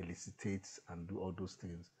 validate, elicitate, and do all those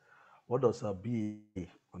things. What does a BA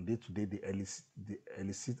on day to day? They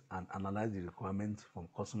elicit and analyze the requirements from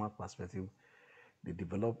customer perspective. They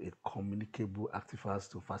develop a communicable artifacts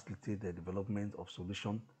to facilitate the development of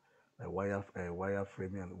solution,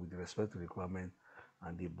 wireframing, and with respect to requirement,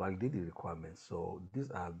 and they validate the requirements. So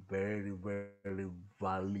these are very, very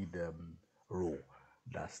valid role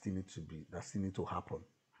that still need to happen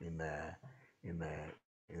in in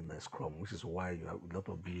in a Scrum, which is why you have a lot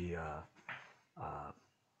of the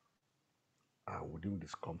within the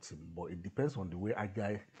Scrum team. But it depends on the way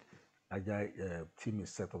agile team is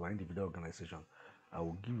set up, an individual organization. I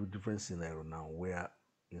will give you different scenario now where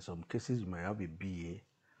in some cases you might have a BA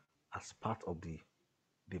as part of the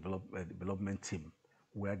development team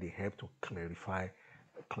where they help to clarify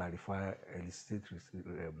elicit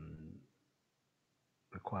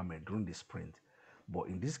requirement during the sprint. But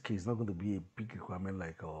in this case, it's not going to be a big requirement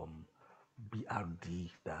like BRD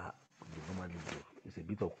that you normally do. It's a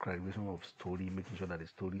bit of clarification of story, making sure that the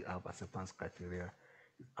story have acceptance criteria,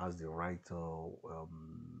 it has the right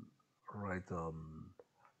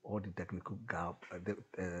all the technical gap,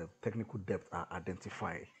 technical depth are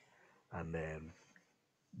identified, and then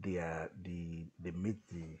they meet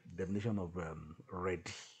the definition of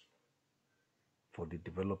ready for the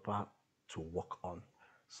developer to work on.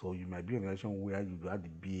 So you might be in a situation where you have the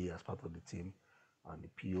BA as part of the team and the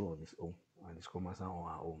PO on his own and the Scrum Master on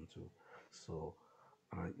her own too. So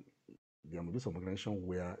uh, there may be some organization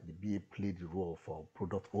where the BA played the role for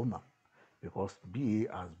product owner because BA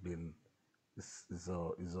has been is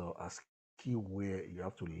a skill where you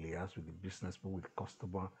have to liaise with the business people, with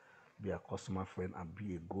customer, be a customer friend, and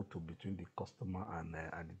be a go-to between the customer and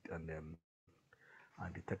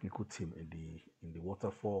the technical team in the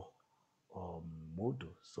waterfall model.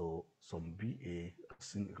 So some BA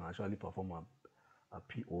can actually perform a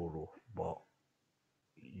PO role, but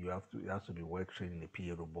you have to be well trained in a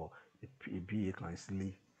PA role. But a BA can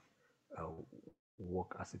easily uh,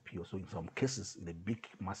 work as a PO. So in some cases, in a big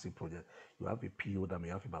massive project, you have a PO that may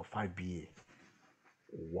have about 5 BA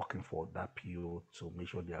working for that PO to make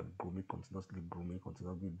sure they are grooming, continuously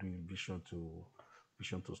doing vision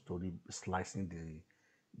to story, slicing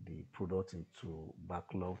the product into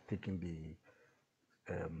backlog, taking the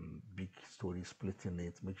big story, splitting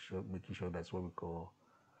it, making sure that's what we call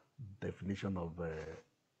definition of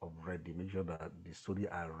ready. Make sure that the story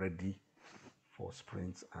are ready for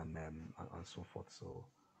sprints and so forth. So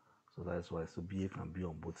So that's why so BA can be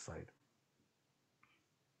on both sides.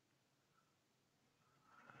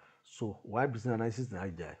 So why business analysis in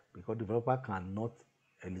agile? Because developer cannot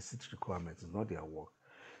elicit requirements, it's not their work.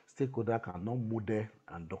 Stakeholder cannot model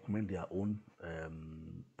and document their own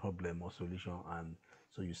problem or solution, and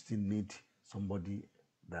so you still need somebody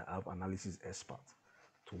that have analysis expert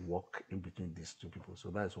to work in between these two people. So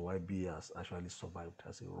that's why BA has actually survived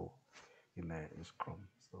as a role in Scrum.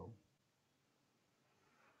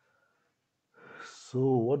 So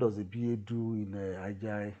what does a BA do in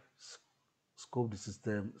agile? Scope the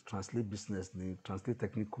system, translate business need, translate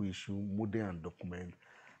technical issue, model and document,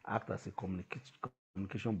 act as a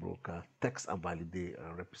communication broker, text and validate,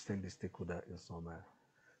 and represent the stakeholder in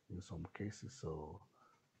some cases. So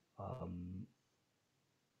I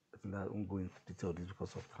think that I won't go into detail this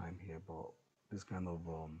because of time here, but this kind of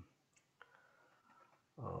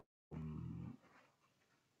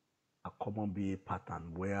a common BA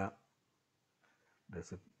pattern where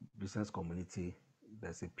there's a business community,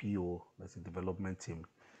 there's a PO, there's a development team.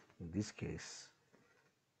 In this case,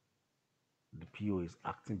 the PO is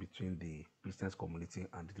acting between the business community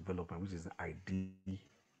and the development, which is an ID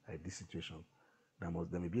situation.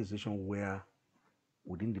 There may be a situation where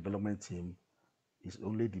within development team it's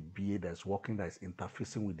only the BA that's working that is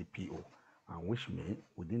interfacing with the PO, and which means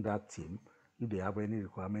within that team, if they have any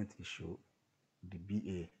requirement issue, the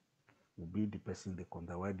BA will be the person they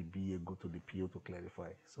contact, while the BA go to the PO to clarify.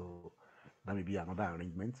 So that may be another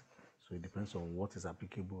arrangement. So it depends on what is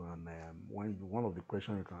applicable. And one of the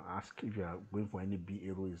questions you can ask if you are going for any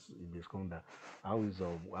BA role is in this that how is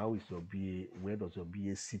your BA? Where does your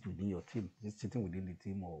BA sit within your team? Is it sitting within the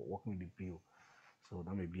team or working with the PO? So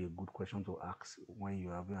that may be a good question to ask when you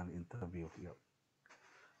are having an interview. Yeah.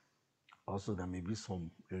 Also, there may be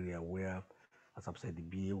some area where, as I've said, the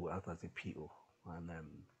BA will act as a PO, and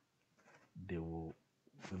they will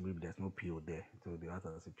maybe there's no PO there, so they act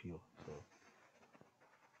as a PO. So,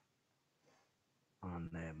 and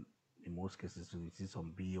in most cases, you see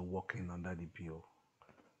some BA working under the PO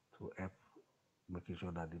to help making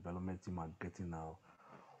sure that development team are getting now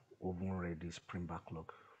open ready sprint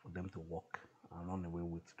backlog for them to work and run away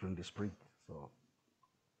with during the sprint.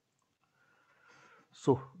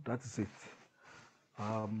 So that is it.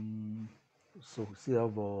 So we still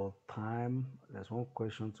have time. There's one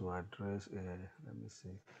question to address. Let me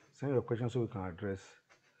see. Send your question so we can address.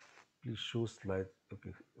 Please show slide.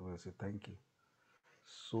 Okay, I say thank you.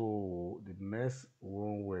 So the next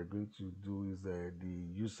one we're going to do is the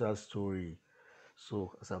user story.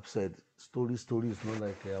 So as I've said, story is not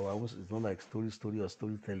like it's not like story or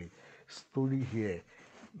storytelling. Story here,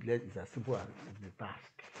 it's as simple as the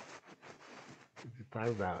task. It's the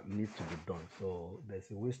task that needs to be done. So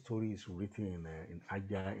there's a way story is written in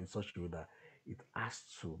Agile in such a way that it has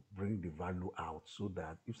to bring the value out, so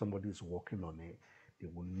that if somebody is working on it, they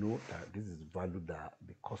will know that this is value that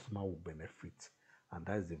the customer will benefit, and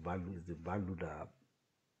that is the value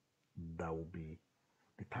that will be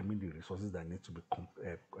determine the resources that need to be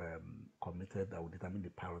committed, that will determine the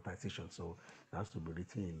prioritization. So it has to be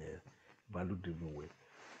written in a value-driven way.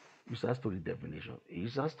 User story definition. A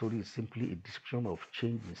user story is simply a description of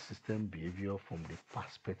change in system behavior from the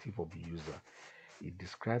perspective of the user. It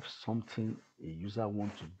describes something a user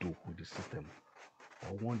wants to do with the system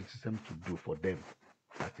or want the system to do for them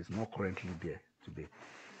that is not currently there today.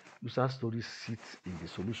 User stories sit in the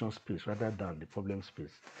solution space rather than the problem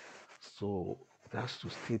space. So it has to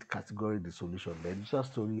state category the solution. The user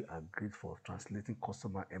story are great for translating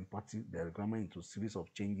customer empathy, the requirement into a series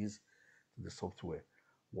of changes to the software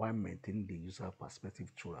while maintaining the user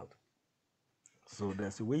perspective throughout. So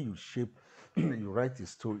there's a way you shape, you write a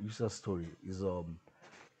story. User story is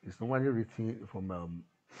it's normally written from a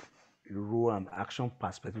role and action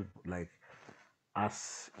perspective. Like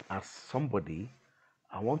as somebody,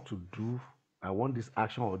 I want this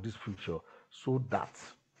action or this feature so that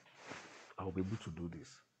I'll be able to do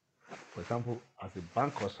this. For example, as a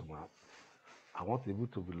bank customer, I want to be able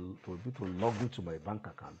to log into my bank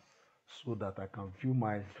account so that I can view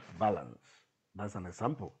my balance. That's an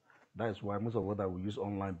example. That is why most of what I will use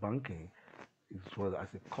online banking is for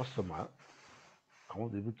as a customer, I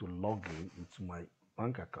want to be able to log into my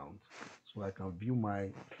bank account so I can view my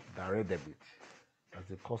direct debit. As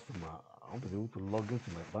a customer, I want to be able to log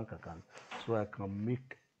into my bank account so I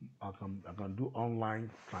can do online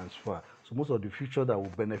transfer. So most of the features that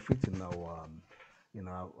will benefit in our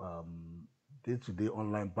day-to-day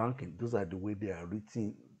online banking, those are the way they are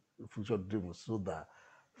written, feature driven, so that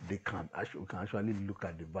we can actually look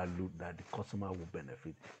at the value that the customer will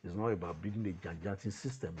benefit. It's not about building a gigantic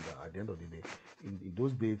system that at the end of the day, in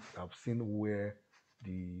those days, I've seen where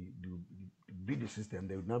build the system,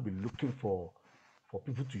 they will now be looking for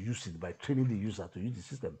people to use it by training the user to use the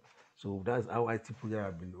system. So that's how IT projects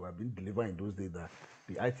have been delivered in those days. That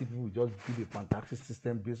the IT people will just build a fantastic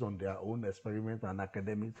system based on their own experiments and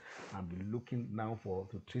academics, and be looking now for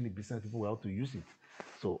to train the business people how to use it.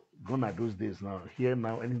 So gone are those days now. Here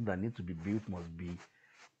now, anything that needs to be built must be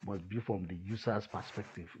from the user's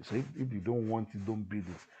perspective. So if you don't want it, don't build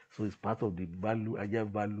it. So it's part of the value, agile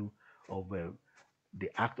value of the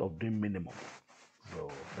act of doing minimum.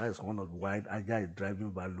 So that is one of why agile is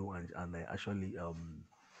driving value and actually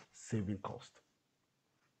saving cost.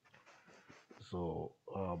 So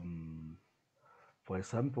for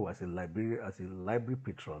example, as a library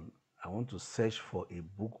patron, I want to search for a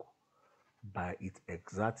book by its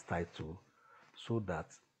exact title so that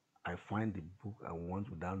I find the book I want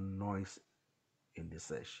without noise in the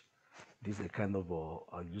search. This is a kind of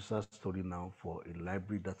a user story now for a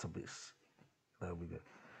library database. That will be there.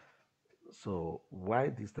 So why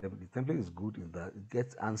this template? The template is good in that it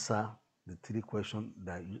gets answer the three questions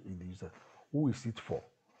that in the user. Who is it for?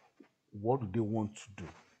 What do they want to do?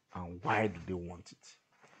 And why do they want it?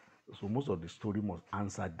 So most of the story must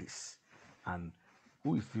answer this. And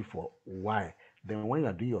who is it for? Why? Then when you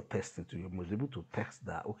are doing your testing, you must be able to text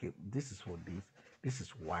that, okay, this is for this is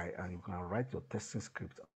why, and you can write your testing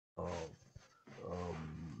script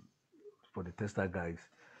um, for the tester guys,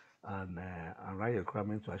 and write a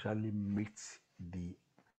requirement to actually meet the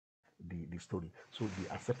the story. So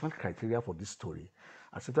the acceptance criteria for this story,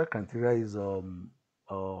 acceptance criteria is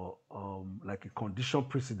like a condition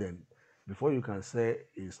precedent before you can say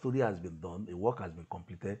a story has been done, a work has been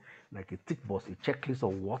completed, like a tick box, a checklist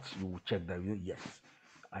of what you will check that yes,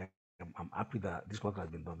 I'm happy that this work has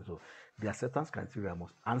been done. So the acceptance criteria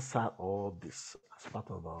must answer all this as part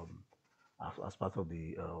of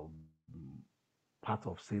the part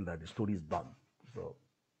of saying that the story is done. So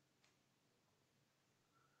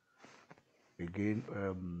again,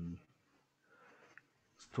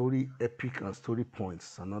 story epic and story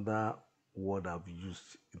points, another word I've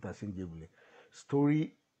used interchangeably.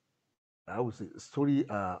 Story, I would say, story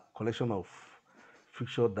collection of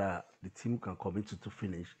fiction that the team can commit to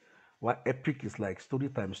finish. While epic is like story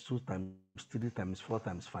times two times three times four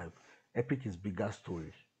times five. Epic is bigger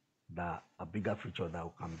story, that a bigger feature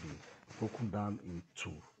that can be broken down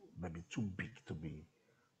into maybe too big to be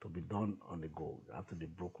done on the go. It have to be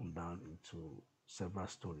broken down into several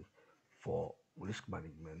stories for risk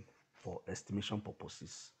management, for estimation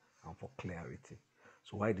purposes, and for clarity.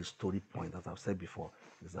 So why the story point, as I've said before,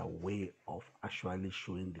 is a way of actually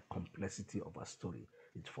showing the complexity of a story.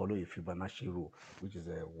 It follows a Fibonacci rule, which is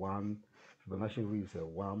a one. Fibonacci rule is a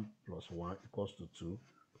 1 plus 1 equals to 2,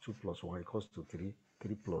 2 plus 1 equals to 3,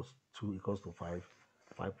 3 plus 2 equals to 5,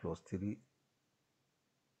 5 plus 3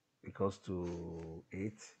 equals to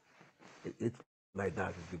 8. It like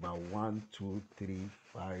that. It's about 1, 2, 3,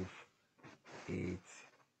 5, 8,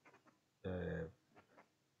 uh,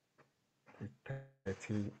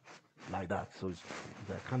 13, like that. So it's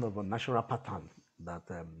a kind of a natural pattern that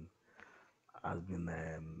has been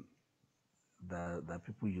that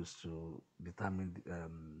people use to determine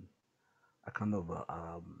a kind of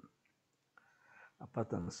a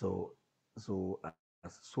pattern. So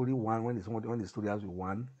story one, when the story has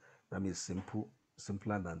one, that means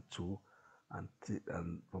simpler than two, and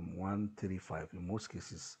from 135 in most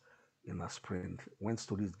cases in a sprint. When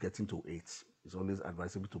story is getting to 8, it's always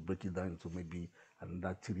advisable to break it down into maybe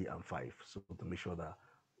another 3 and 5, so to make sure that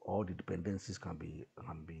all the dependencies can be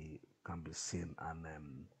seen and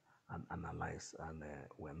analyzed, and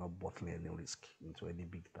we're not bottling any risk into any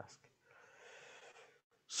big task.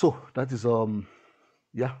 So that is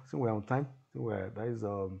yeah, I think we're on time. I think that is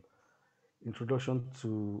introduction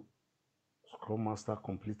to Scrum Master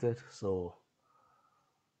completed. So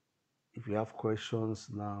if you have questions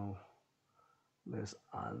now, let's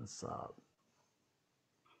answer.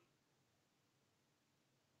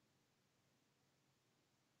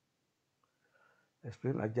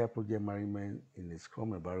 Explain agile project management in a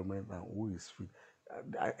Scrum environment and who is fit.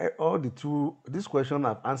 All the two, this question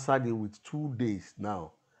I've answered it with 2 days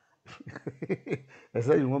now. I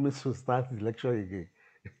said you want me to start the lecture again.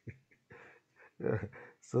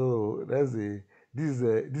 So this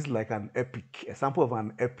is like an epic example of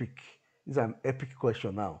an epic. This is an epic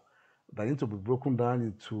question now that needs to be broken down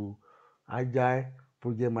into agile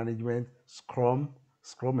project management, Scrum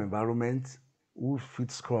environment, who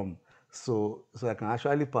fits Scrum. So I can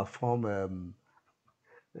actually perform.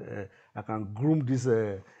 I can groom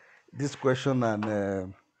this question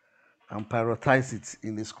and prioritize it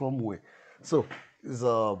in a Scrum way. So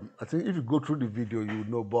I think if you go through the video, you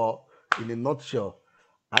know. But in a nutshell,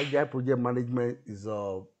 Agile project management is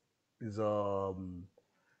is a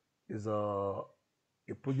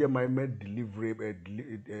project management a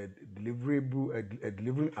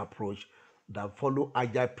delivering approach that follow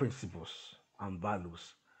agile principles and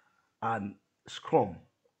values. And Scrum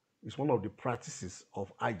is one of the practices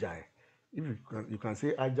of agile. If you can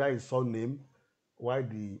say agile is surname, why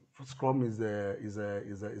the Scrum is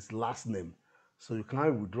last name. So you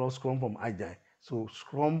can't withdraw Scrum from agile. So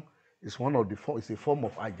Scrum is one of the it's a form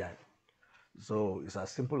of agile. So it's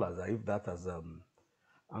as simple as that. If that has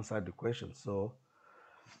answered the question. So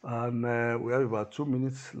and we have about 2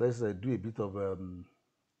 minutes. Let's do a bit of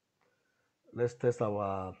let's test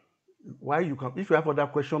our. Why you can, if you have other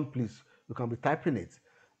question, please you can be typing it.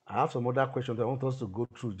 I have some other questions I want us to go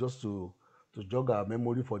through just to jog our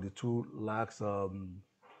memory for the two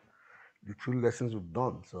lessons we've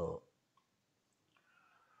done. So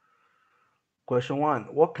question one: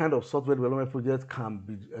 what kind of software development project can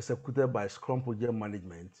be executed by Scrum project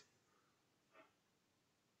management?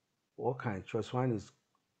 What kind? Choice one is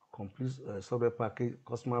complete software package,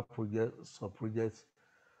 customer project, sub projects,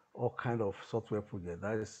 all kind of software project.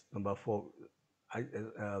 That is number four. I,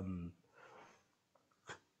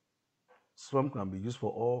 Scrum can be used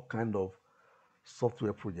for all kind of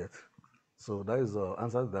software projects. So that is the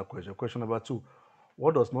answer to that question. Question number two: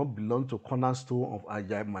 what does not belong to cornerstone of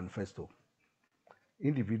Agile Manifesto?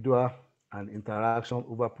 Individual and interaction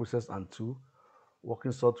over process and tool,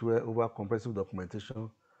 working software over comprehensive documentation,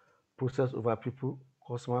 process over people,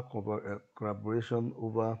 customer collaboration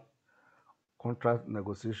over contract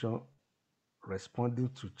negotiation, responding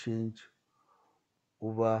to change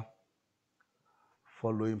over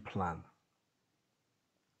following plan.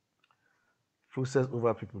 Process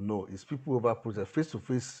over people, no, it's people over process, face to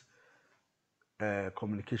face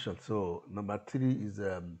communication. So number three is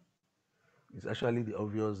actually the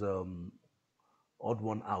obvious odd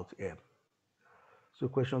one out here. So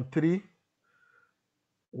question three,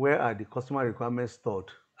 where are the customer requirements stored?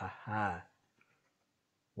 Aha.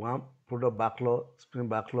 One, product backlog, sprint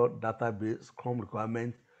backlog, database, Scrum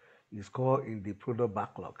requirement is called in the product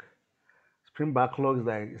backlog. Sprint backlog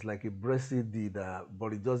is like a breast CD that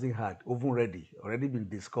Boris Johnson had, oven ready, already been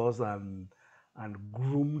discussed and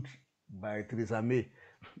groomed by Theresa May,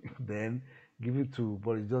 then given to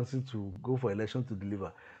Boris Johnson to go for election to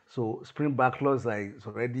deliver. So sprint backlog is like it's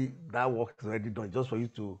already that work is already done, just for you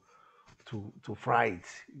to fry it,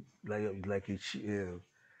 like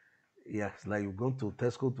yeah, it's like you go to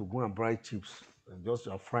Tesco to go and buy chips and just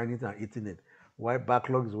you're frying it and eating it. Why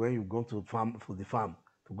backlog is when you go to farm for the farm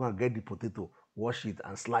to go and get the potato, wash it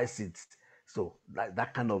and slice it. So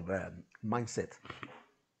that kind of mindset.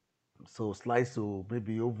 So slice to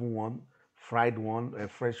maybe oven one, fried one, a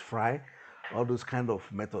fresh fry, all those kind of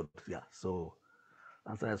methods. Yeah. So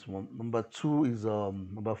answer is one. Number two is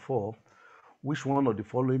number four. Which one of the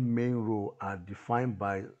following main role are defined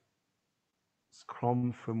by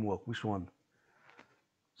Scrum framework? Which one?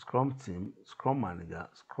 Scrum team, Scrum manager,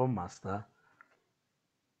 Scrum master,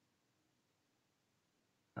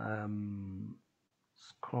 um,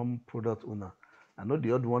 Scrum product owner. I know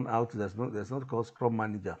the odd one out. There's not called Scrum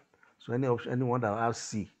manager. So anyone that has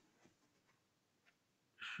C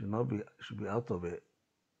should be out of it.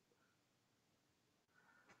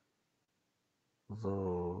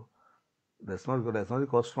 So there's not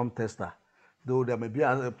called Scrum tester. Though there may be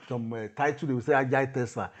some title they will say agile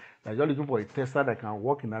tester. They're just looking for a tester that can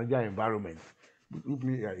work in an agile environment.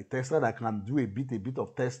 A tester that can do a bit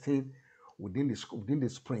of testing within the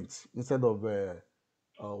sprint instead of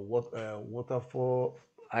waterfall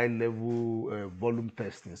high level volume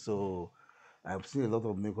testing. So I've seen a lot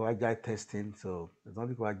of agile testing. So there's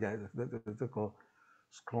nothing called agile. It's called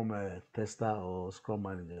Scrum tester or Scrum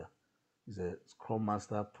manager. It's a Scrum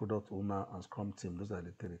master, product owner, and Scrum team. Those are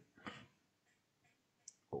the three.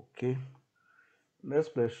 Okay.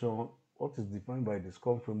 Next question. What is defined by the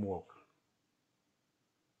Scrum framework?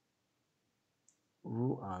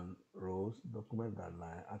 Rule and roles, document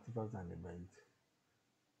guideline, artifacts and events.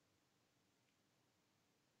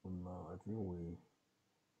 No, I think we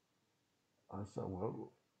answer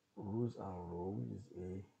well. Rules and roles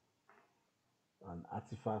is an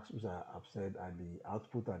artifacts which I have said are the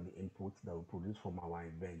output and the input that we produce from our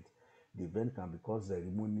event. The event can be called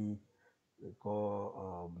ceremony, they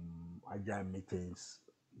call agile meetings,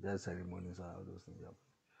 their ceremonies and all those things. Yeah.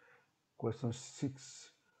 Question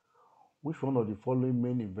six. Which one of the following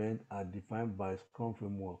main events are defined by Scrum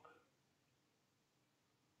framework?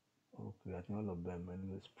 Okay, I think all of them.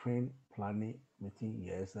 Anyway, sprint planning meeting,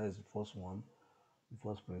 yes, that is the first one. The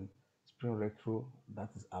first sprint. Sprint retro, that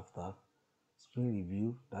is after. Sprint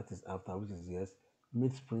review, that is after, which is yes.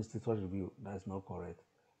 Mid sprint status review, that is not correct.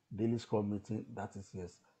 Daily Scrum meeting, that is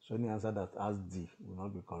yes. So any answer that has D will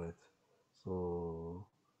not be correct. So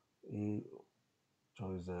A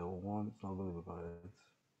choice one is not going to be correct.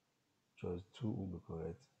 Choice two will be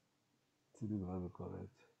correct. Three will not be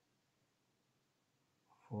correct.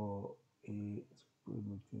 For A sprint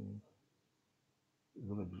meeting is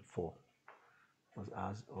going to be four. Was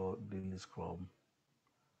asked or daily Scrum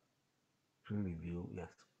pre-review.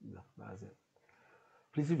 Yes, yeah, that's it.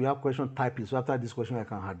 Please, if you have question, type it. So after this question, I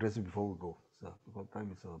can address it before we go. So because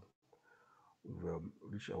time is up, we've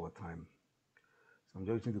reached our time. So I'm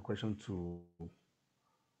just using the question to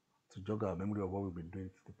jog our memory of what we've been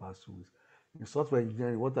doing the past 2 weeks. In software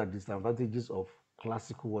engineering, what are the disadvantages of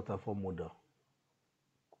classical waterfall model?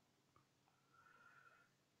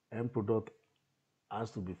 End product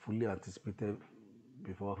has to be fully anticipated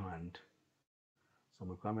beforehand. Some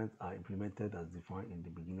requirements are implemented as defined in the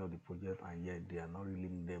beginning of the project, and yet they are not really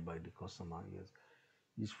needed by the customer. Yes,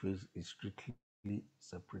 each phase is strictly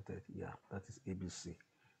separated. Yeah, that is ABC.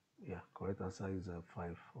 Yeah, correct answer is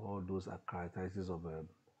five. All those are characteristics of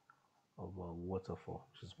waterfall,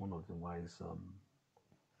 which is one of the why it's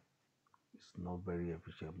not very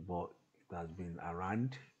efficient, but it has been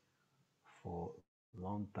around for a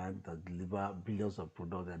long time. That deliver billions of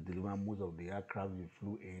products that deliver most of the aircraft we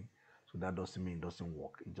flew in. So that doesn't mean it doesn't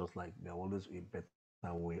work. It's just like there's always a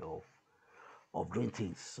better way of doing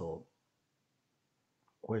things. So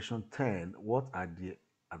question 10, what are the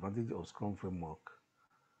advantages of Scrum framework?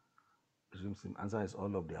 Answer is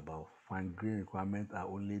all of the above. Fine grained requirements are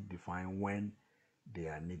only defined when they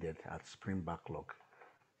are needed at sprint backlog,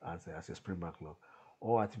 as a sprint backlog.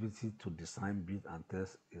 All activities to design, build, and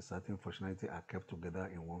test a certain functionality are kept together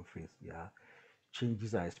in one phase. Yeah.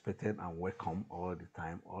 Changes are expected and welcome all the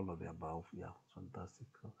time. All of the above. Yeah. Fantastic.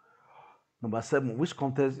 So, number 7, which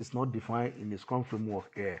context is not defined in the Scrum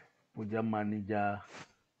framework? Here, project manager.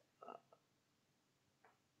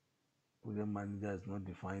 Project manager is not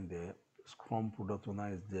defined there. Scrum product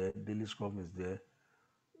owner is there. Daily Scrum is there.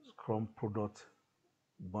 Scrum product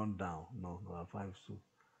burn down. No, number 5 is too.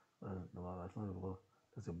 No, that's not because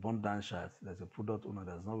there's a burn down chart. There's a product owner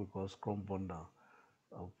that's not because Scrum burn down.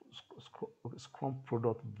 Scrum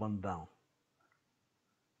product burn down.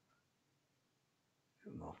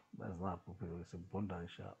 No, that's not appropriate. It's a burn down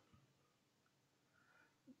chart.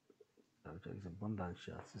 It's a burn down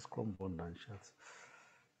chart. It's Scrum burn down chart.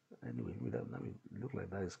 Anyway, let me look like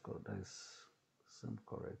that is correct. That is some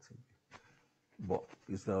correct. But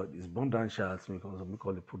it's burn down charts because we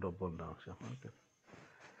call it product burn down chart. Okay.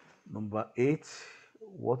 Number 8,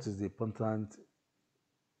 what is important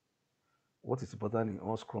in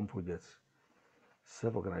all Scrum projects?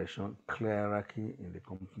 Self-organization, clear hierarchy in the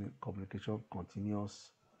company, communication,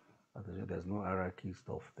 continuous attention. There's no hierarchy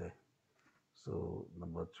stuff there. So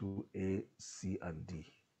number 2, A, C, and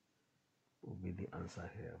D will be the answer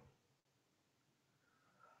here.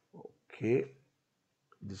 Okay.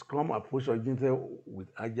 The Scrum approach originated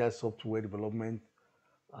with agile software development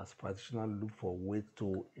as practitioners look for ways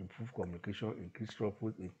to improve communication, increase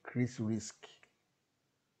throughput, increase risk.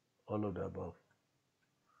 All of the above.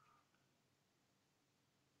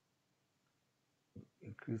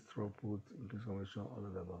 Increase throughput, increase communication, all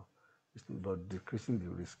of the above. It's about decreasing the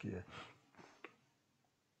risk here.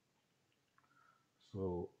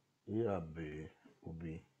 So A or B will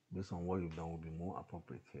be, based on what you've done, will be more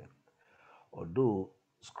appropriate here. Although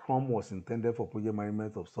Scrum was intended for project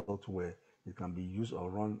management of software, it can be used or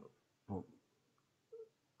run.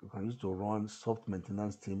 You can use to run soft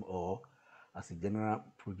maintenance team or as a general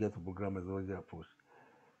project program methodology approach.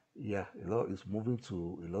 Yeah, a lot is moving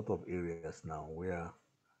to a lot of areas now where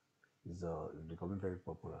it's becoming very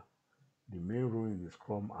popular. The main role in the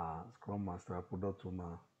Scrum are Scrum Master, Product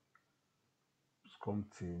Owner, Scrum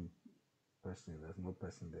Team person. There's no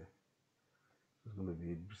person there. It's going to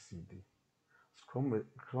be ABCD.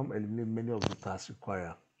 Scrum eliminates many of the tasks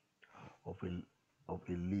required of a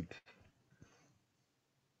lead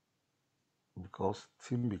because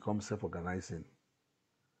team becomes self-organizing.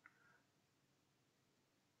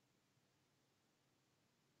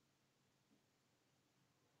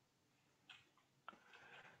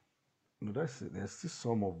 There's still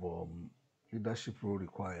some of leadership role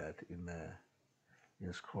required in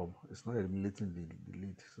Scrum. It's not eliminating the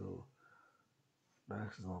lead, so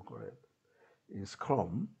that's not correct. In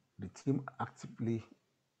Scrum, the team activity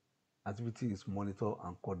is monitored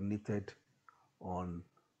and coordinated on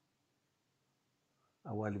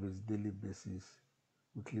hourly basis, daily basis,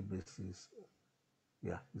 weekly basis.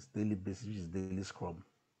 Yeah, it's daily basis, which is daily Scrum.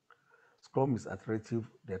 Scrum is iterative.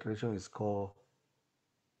 The iteration is called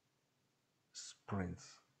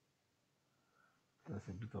sprints. There's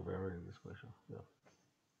a bit of error in this question. Yeah.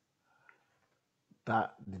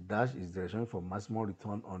 the dash is the responsibility for maximum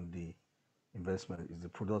return on the investment is the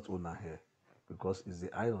product owner here, because it's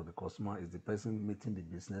the eye of the customer, is the person meeting the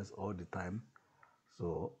business all the time.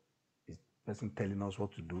 So it's the person telling us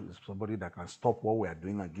what to do. It's somebody that can stop what we are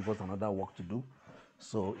doing and give us another work to do.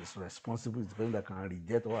 So it's responsible. It's the person that can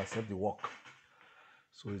reject or accept the work.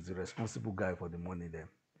 So it's the responsible guy for the money then.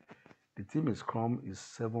 The team is Scrum is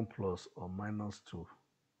 7 plus or minus 2.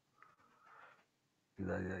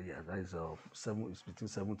 Yeah, that is 7. It's between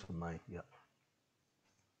 7 to 9. Yeah,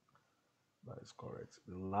 that is correct.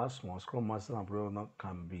 The last one, Scrum Master and Product Owner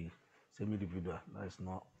can be semi-individual. That is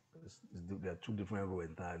not. They are two different roles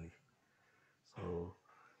entirely. So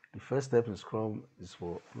the first step in Scrum is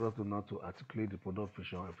for product owner to articulate the product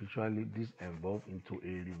vision. Eventually, this evolves into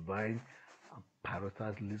a refined and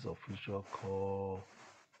prioritized list of feature called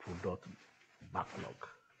product backlog.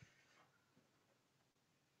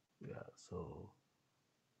 Yeah, so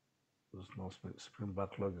those no sprint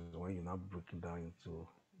backlog is when you're now breaking down into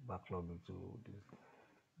backlog into this.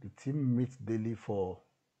 The team meets daily for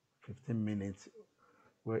 15 minutes,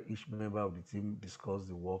 where each member of the team discuss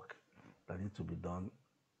the work that needs to be done,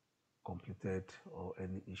 completed, or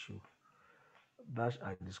any issue. Dash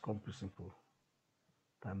I the Scrum principle.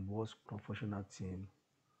 Time was professional team,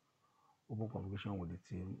 open communication with the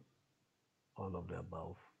team, all of the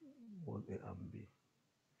above, both A and B.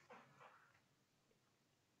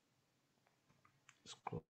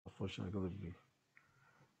 Cross functional is going to be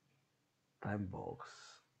time box,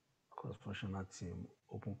 cross functional team,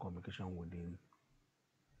 open communication within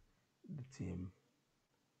the team.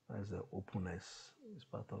 That's the openness, is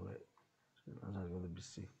part of it. So the answer is going to be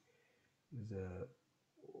C. Is the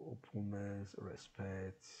openness,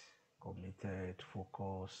 respect, committed,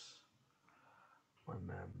 focus, and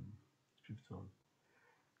fifth one.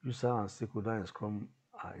 User and stakeholder in Scrum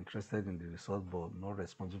are interested in the result but not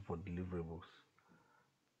responsible for deliverables.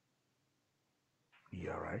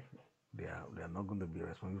 Yeah, right. They are not going to be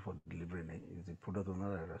responsible for delivering it. It's the product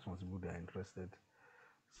owner that are responsible. They are interested.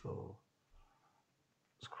 So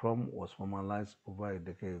Scrum was formalized over a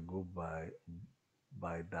decade ago by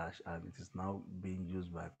Dash, and it is now being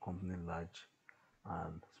used by companies large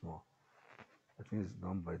and small. I think it's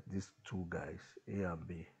done by these two guys, A and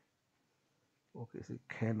B. Okay, see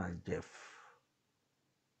Ken and Jeff.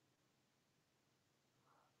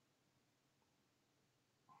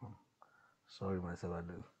 Sorry, myself.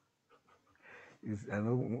 I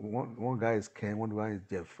know one guy is Ken, one guy is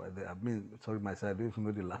Jeff. Sorry, myself. I don't even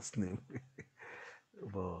know the last name.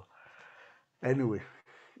 But anyway,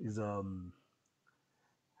 is that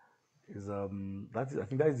is I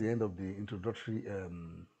think that is the end of the introductory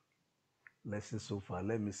lesson so far.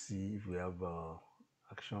 Let me see if we have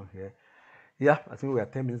action here. Yeah, I think we are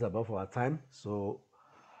 10 minutes above our time. So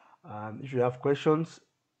if you have questions,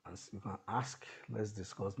 you can ask. Let's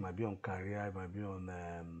discuss. Might be on career, it might be on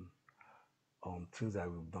things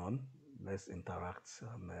that we've done. Let's interact.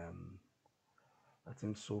 And I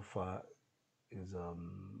think so far is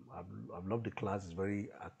I've loved the class. It's very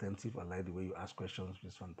attentive. I like the way you ask questions.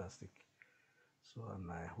 It's fantastic. So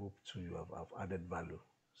and I hope too you have added value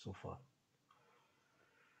so far.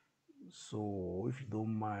 So if you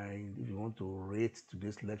don't mind, if you want to rate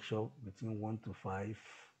today's lecture between 1 to 5,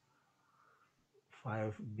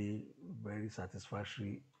 5 being very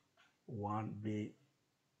satisfactory, 1 being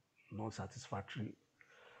not satisfactory,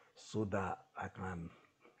 so that I can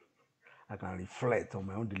reflect on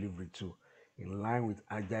my own delivery too, in line with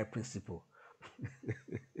agile principle.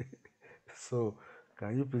 So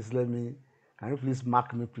can you please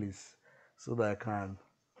mark me please, so that I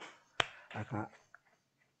can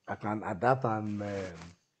I can adapt and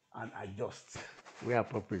adjust where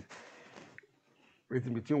appropriate.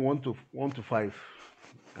 Rating between 1 to 5.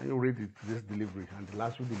 Can you rate it this delivery and the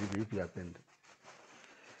last week delivery if you attend?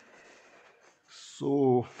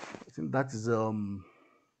 So I think that is got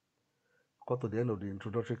to the end of the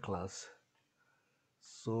introductory class.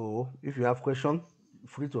 So if you have questions,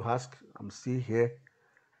 free to ask. I'm still here.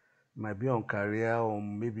 It might be on career or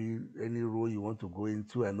maybe any role you want to go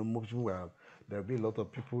into. I know most people there'll be a lot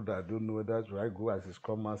of people that don't know whether should I go as a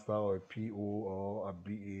Scrum Master or a PO or a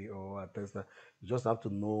BA or a tester. You just have to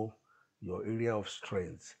know your area of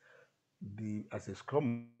strength. As a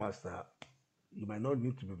Scrum Master, you might not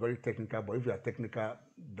need to be very technical, but if you are technical,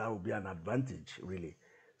 that will be an advantage, really.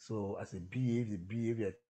 So as a BA, the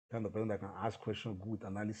BA, kind of person that can ask questions, good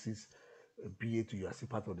analysis, a BA to you as a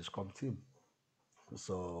part of the Scrum team.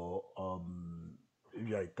 So if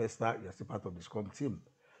you are a tester, you're still part of the Scrum team.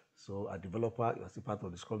 So a developer, you're still part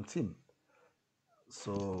of the Scrum team.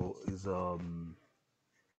 So is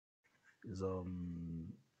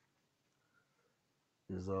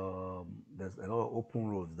is there's a lot of open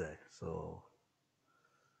roads there. So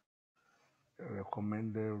I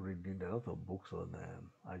recommended reading a lot of books on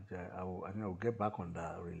agile. I think I'll get back on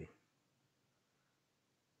that really.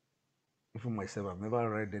 Even myself, I've never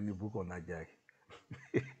read any book on agile.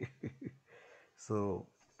 So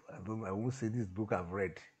I won't say this book I've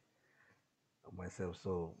read myself.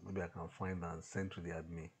 So maybe I can find and send to the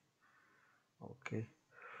admin. Okay.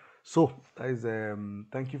 So guys,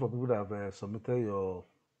 thank you for people that have submitted your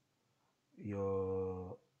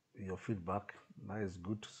your feedback. That is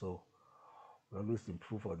good. So we always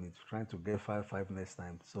improve on it. Trying to get 5 next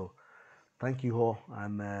time. So thank you all,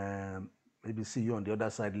 and maybe see you on the other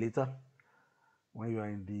side later when you are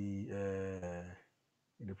in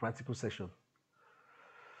the practical session.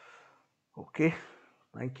 Okay.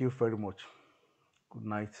 Thank you very much. Good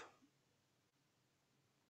night.